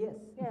tonight? Yes.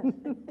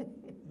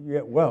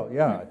 Yeah, well,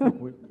 yeah, I think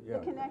we, yeah.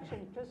 The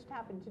connection just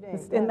happened today.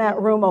 It's in that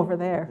room over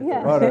there.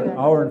 It's about an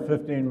hour and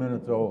 15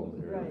 minutes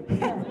old.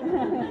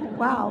 Right.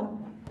 Wow.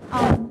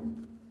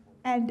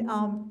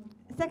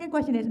 Second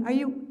question is, are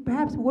you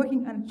perhaps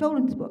working on a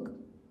children's book?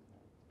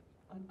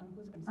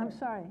 I'm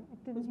sorry, I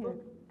didn't hear.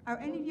 Are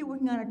any of you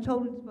working on a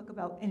children's book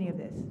about any of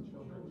this?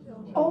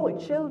 Oh, a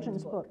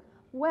children's book.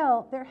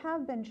 Well, there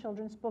have been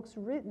children's books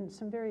written,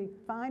 some very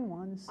fine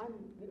ones.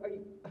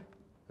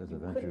 There's a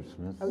Venture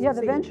Smith. Yeah,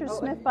 the Venture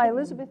Smith by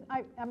Elizabeth,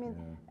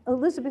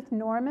 Elizabeth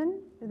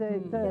Norman,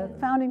 the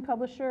founding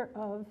publisher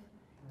of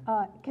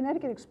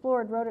Connecticut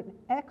Explored, wrote an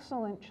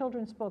excellent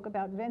children's book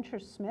about Venture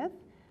Smith,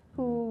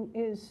 who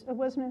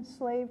was an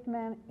enslaved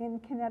man in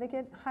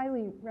Connecticut.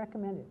 Highly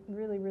recommended,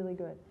 really, really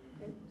good.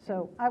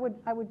 So I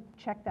would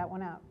check that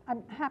one out.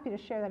 I'm happy to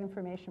share that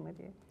information with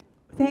you.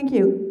 Thank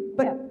you.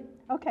 But yeah.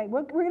 Okay,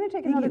 we're going to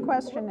take another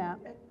question now.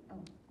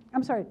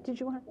 I'm sorry, did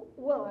you want to?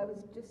 Well,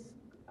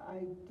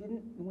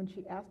 when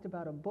she asked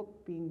about a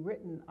book being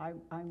written,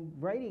 I'm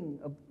writing,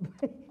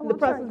 in the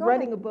process of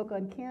writing a book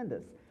on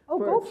Candace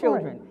for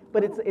children.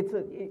 But that's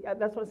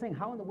what I'm saying,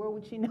 how in the world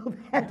would she know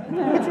that?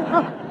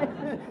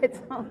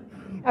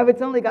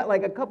 It's only got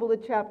like a couple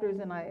of chapters,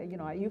 and I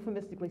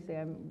euphemistically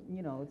say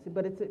we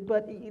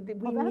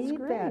need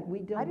that. We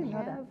don't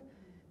have.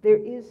 There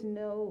is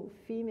no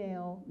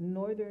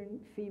northern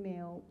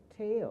female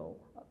tale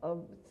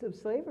of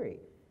slavery.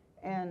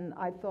 And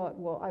I thought,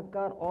 well, I've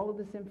got all of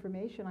this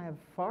information. I have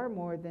far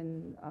more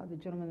than the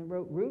gentleman who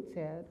wrote Roots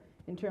had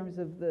in terms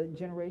of the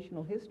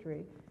generational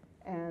history.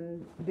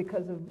 And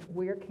because of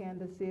where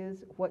Candace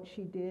is, what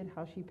she did,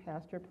 how she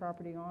passed her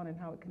property on, and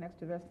how it connects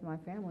to the rest of my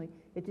family,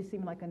 it just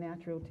seemed like a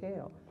natural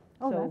tale.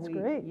 Oh, So that's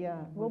great. Yeah,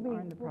 we'll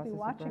be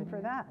watching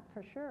for that,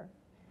 for sure.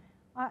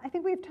 I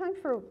think we have time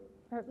for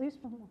at least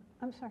one more.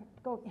 I'm sorry,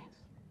 go, yes.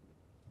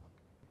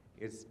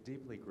 It's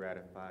deeply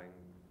gratifying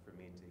for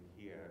me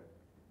to hear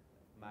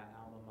my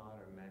alma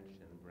mater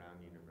mention Brown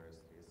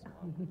University so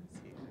often this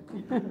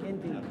evening.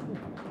 Indeed.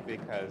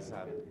 Because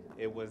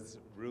it was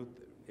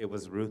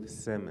Ruth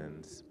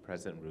Simmons,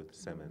 President Ruth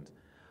Simmons,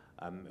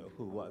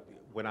 who,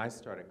 when I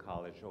started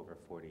college over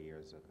 40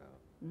 years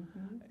ago,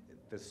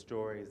 the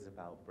stories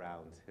about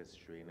Brown's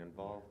history and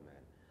involvement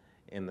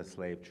in the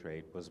slave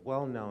trade was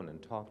well known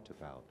and talked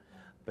about,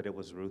 but it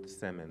was Ruth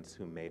Simmons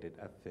who made it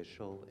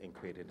official and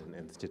created an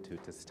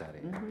institute to study.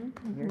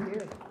 Here,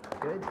 here.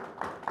 Good.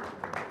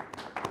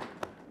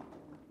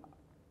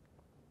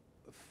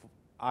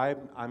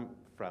 I'm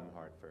from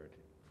Hartford,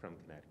 from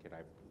Connecticut.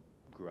 I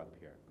grew up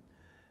here.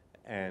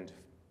 And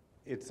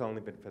it's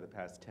only been for the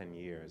past 10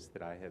 years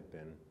that I have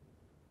been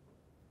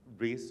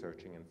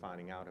researching and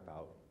finding out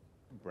about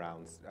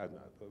Brown's,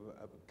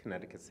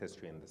 Connecticut's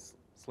history in the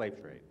slave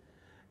trade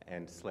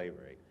and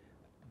slavery.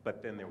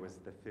 But then there was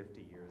the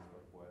 50 years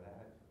before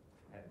that,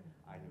 and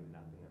I knew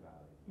nothing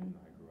about it when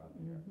I grew up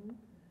here.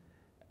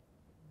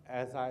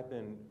 As I've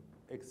been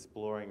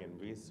exploring and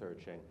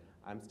researching,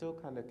 I'm still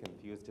kind of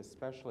confused,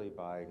 especially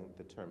by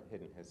the term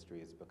hidden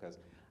histories, because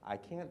I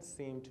can't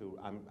seem to,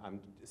 I'm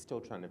still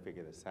trying to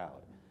figure this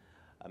out.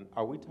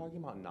 Are we talking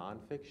about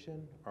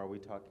nonfiction, or are we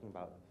talking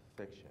about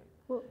fiction?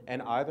 Well,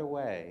 and either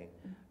way,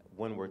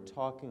 when we're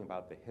talking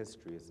about the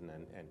histories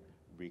and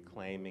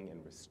reclaiming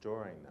and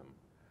restoring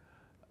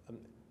them,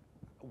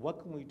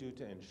 what can we do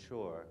to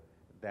ensure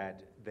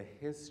that the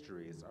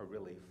histories are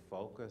really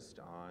focused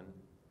on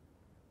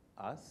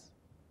us,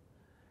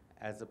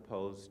 as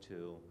opposed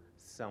to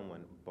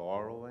someone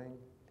borrowing?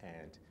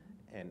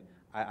 And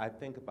I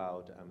think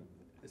about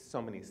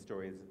so many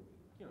stories,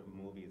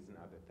 movies and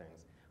other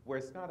things, where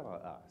it's not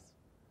about us,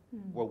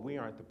 where we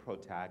aren't the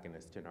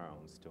protagonist in our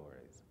own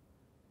stories,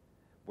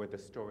 where the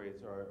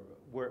stories are,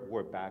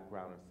 we're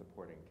background and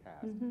supporting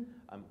cast.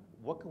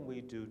 What can we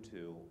do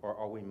to, or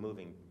are we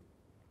moving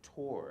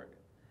toward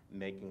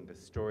making the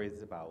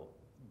stories about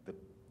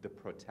the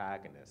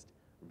protagonist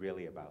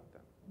really about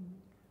them?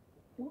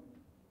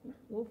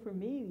 Well, for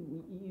me,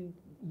 you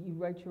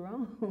write your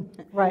own.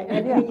 Right.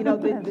 And Yeah. you know,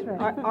 That's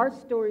right. our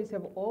stories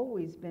have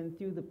always been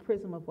through the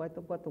prism of what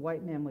the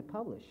white man would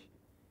publish.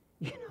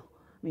 You know,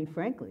 I mean,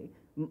 frankly,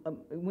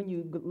 when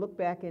you look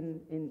back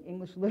in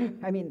English literature,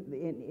 I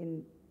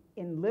mean,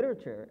 in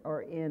literature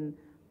or in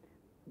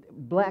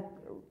black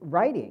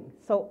writing,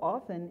 so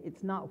often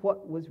it's not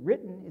what was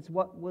written, it's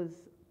what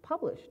was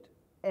published.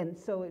 And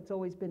so it's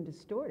always been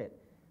distorted.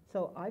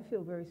 So I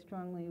feel very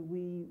strongly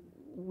we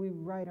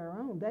write our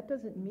own. That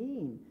doesn't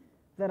mean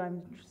that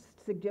I'm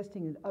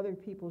suggesting that other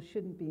people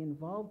shouldn't be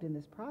involved in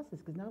this process,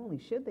 because not only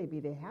should they be,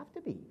 they have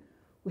to be.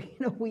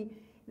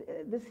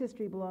 This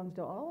history belongs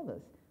to all of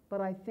us.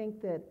 But I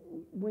think that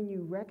when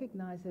you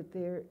recognize that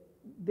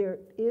there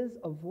is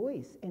a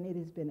voice and it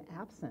has been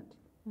absent,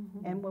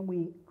 and when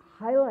we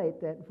highlight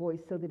that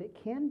voice so that it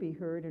can be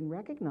heard and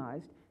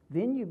recognized,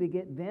 then you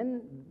begin,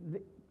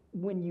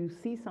 when you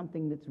see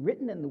something that's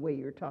written in the way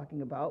you're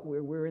talking about,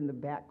 where we're in the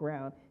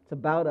background, it's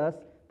about us,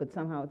 but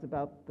somehow it's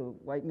about the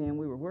white man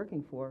we were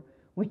working for.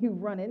 When you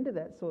run into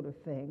that sort of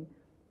thing,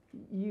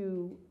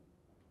 you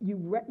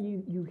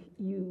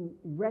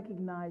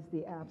recognize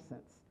the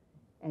absence,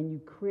 and you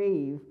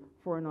crave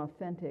for an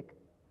authentic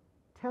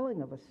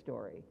telling of a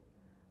story.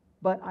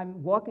 But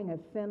I'm walking a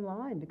thin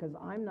line, because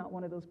I'm not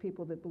one of those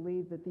people that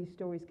believe that these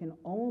stories can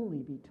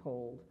only be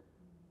told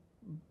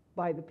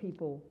by the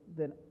people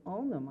that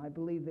own them. I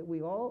believe that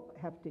we all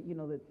have to,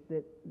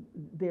 that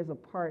there's a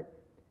part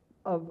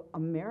of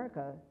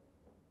America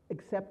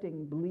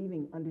accepting,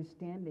 believing,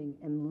 understanding,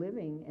 and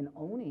living and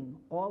owning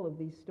all of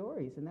these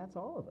stories, and that's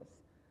all of us.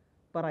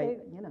 But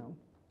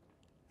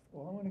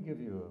Well, I want to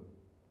give you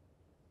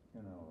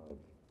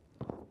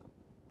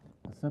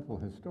a simple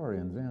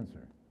historian's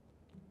answer.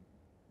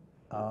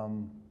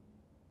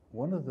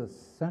 One of the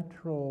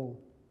central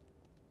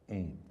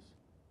aims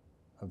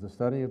of the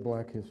study of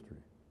black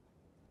history,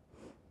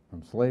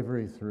 from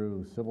slavery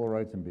through civil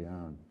rights and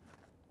beyond,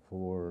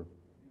 for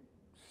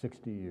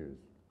 60 years,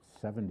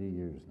 70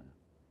 years now,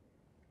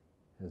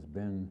 has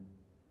been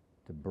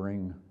to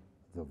bring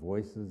the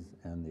voices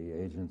and the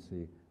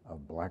agency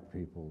of black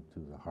people to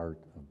the heart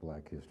of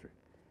black history.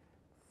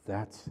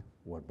 That's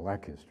what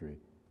black history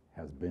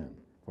has been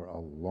for a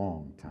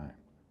long time.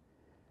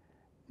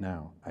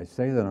 Now, I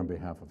say that on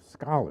behalf of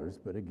scholars,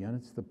 but again,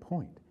 it's the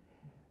point.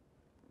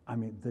 I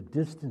mean, the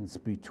distance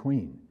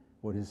between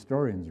what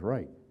historians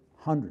write,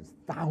 hundreds,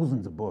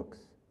 thousands of books,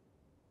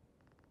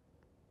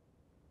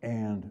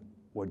 and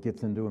what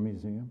gets into a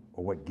museum,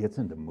 or what gets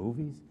into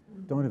movies.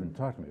 Don't even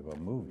talk to me about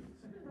movies.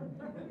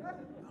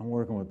 I'm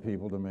working with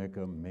people to make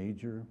a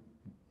major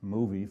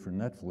movie for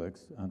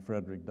Netflix on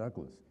Frederick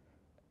Douglass.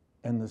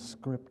 and the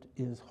script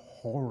is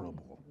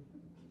horrible.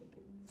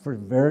 For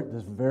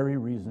the very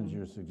reasons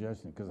you're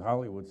suggesting, because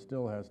Hollywood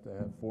still has to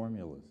have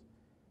formulas.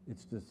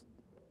 It's just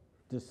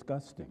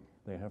disgusting.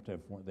 They have to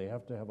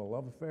have a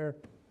love affair,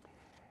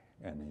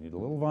 and they need a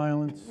little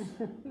violence,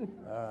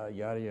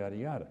 yada yada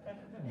yada.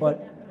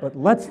 But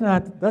let's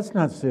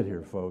not sit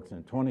here, folks,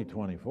 in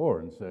 2024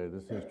 and say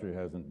this history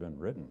hasn't been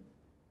written,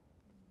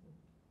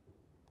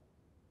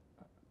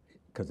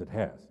 because it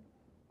has.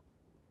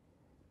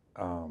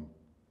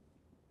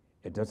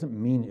 It doesn't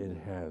mean it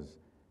has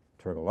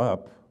trickled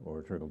up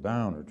or trickled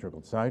down or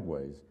trickled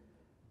sideways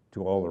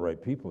to all the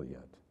right people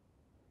yet.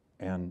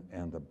 And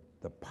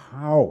the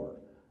power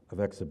of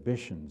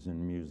exhibitions and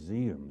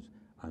museums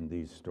on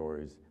these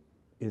stories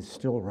is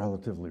still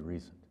relatively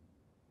recent.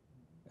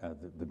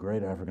 The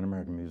great African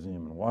American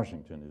Museum in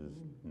Washington is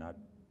not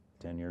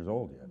 10 years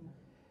old yet,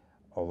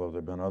 although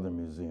there have been other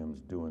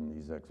museums doing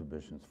these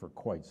exhibitions for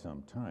quite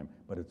some time,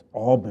 but it's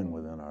all been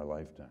within our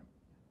lifetime.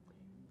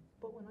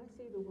 But when I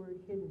see the word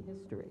hidden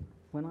history,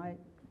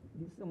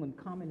 someone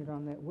commented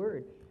on that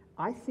word,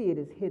 I see it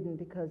as hidden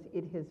because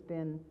it has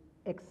been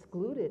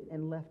excluded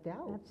and left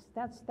out.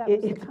 That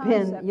was the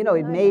concept.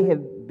 It may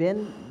have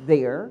been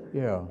there,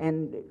 yeah,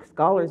 and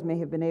scholars may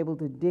have been able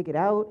to dig it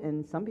out,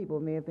 and some people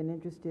may have been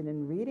interested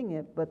in reading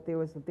it, but there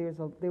was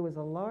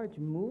a large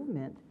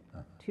movement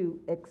to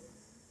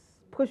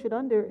push it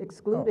under,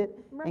 exclude it,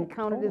 and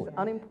count it as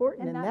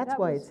unimportant, and that's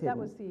why it's hidden. That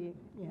was the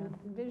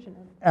vision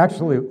of it.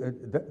 Actually,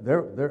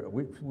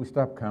 we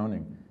stopped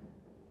counting.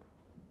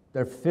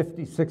 There are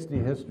 50, 60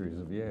 histories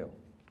of Yale.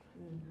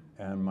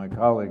 And my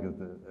colleague at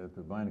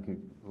the Beinecke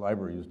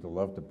Library used to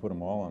love to put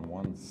them all on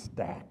one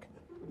stack.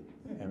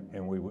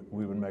 And we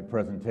would make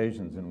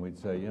presentations, and we'd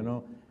say,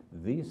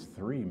 these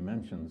 3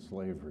 mentioned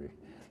slavery.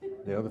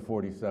 The other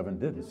 47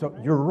 didn't. So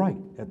you're right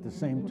at the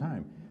same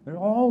time. There are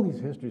all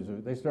these histories.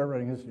 They started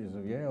writing histories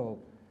of Yale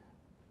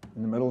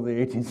in the middle of the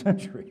 18th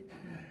century.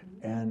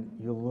 And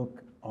you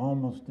look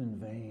almost in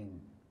vain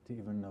to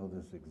even know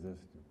this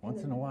existed.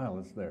 Once in a while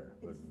it's there,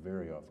 but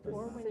very often.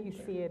 Or when you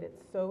see it,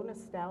 it's so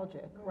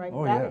nostalgic, right?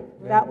 Oh,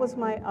 that was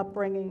my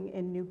upbringing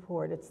in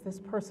Newport. This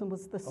person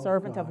was the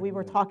servant of, we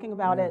were talking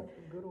about it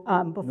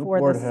before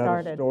Newport this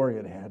started. Had a story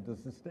it had to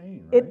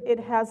sustain, right? It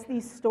has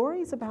these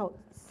stories about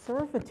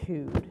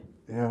servitude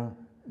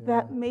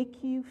that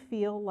make you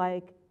feel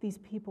like these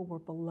people were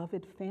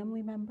beloved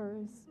family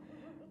members,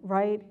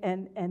 right?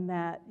 And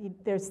that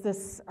there's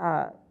this,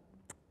 I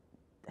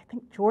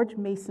think George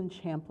Mason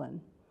Champlin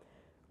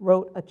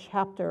wrote a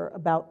chapter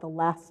about the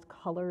last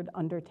colored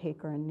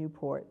undertaker in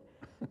Newport.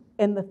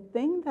 And the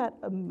thing that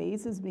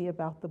amazes me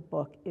about the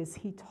book is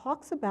he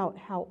talks about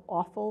how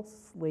awful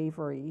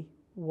slavery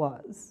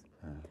was.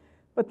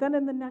 But then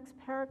in the next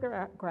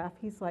paragraph,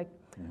 he's like,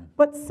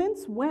 but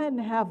since when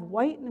have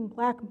white and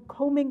black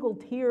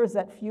commingled tears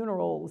at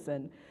funerals?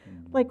 And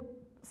like,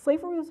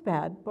 slavery was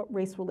bad, but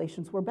race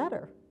relations were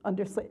better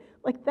under slavery.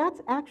 Like,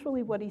 that's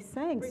actually what he's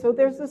saying. So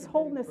there's this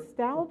whole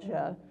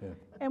nostalgia.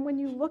 And when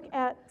you look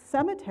at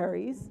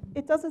cemeteries,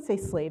 it doesn't say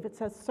slave, it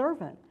says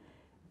servant.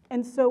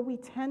 And so we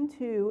tend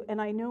to,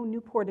 and I know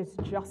Newport is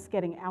just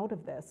getting out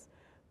of this,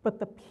 but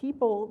the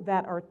people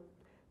that are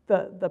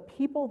the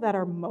people that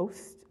are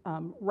most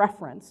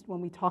referenced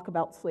when we talk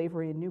about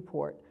slavery in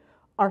Newport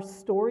are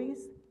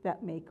stories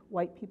that make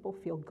white people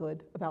feel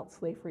good about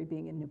slavery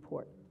being in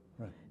Newport.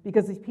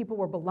 Because these people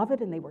were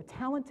beloved and they were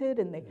talented,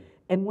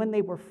 and when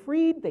they were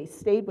freed, they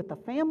stayed with the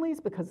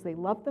families because they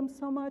loved them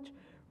so much,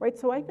 right?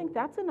 So I think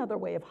that's another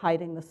way of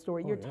hiding the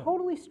story. You're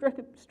totally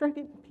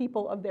stripping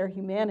people of their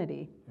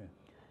humanity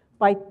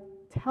by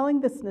telling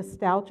this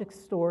nostalgic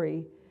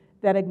story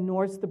that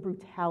ignores the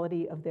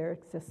brutality of their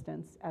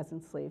existence as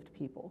enslaved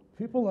people.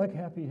 People like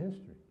happy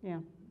history. Yeah.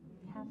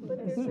 I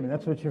mean,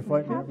 that's what you're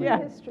fighting over.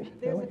 Happy history.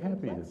 They like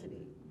happy history.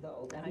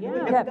 Though,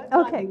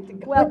 Okay.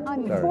 Well,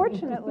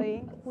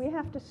 unfortunately, we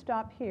have to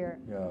stop here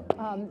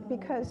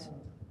because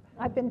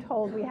I've been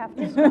told we have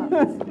to stop.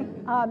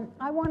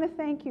 I want to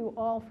thank you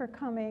all for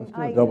coming. Let's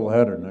do a double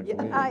header next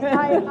week.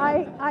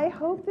 I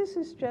hope this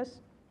is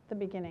just the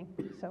beginning.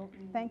 So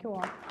thank you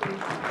all.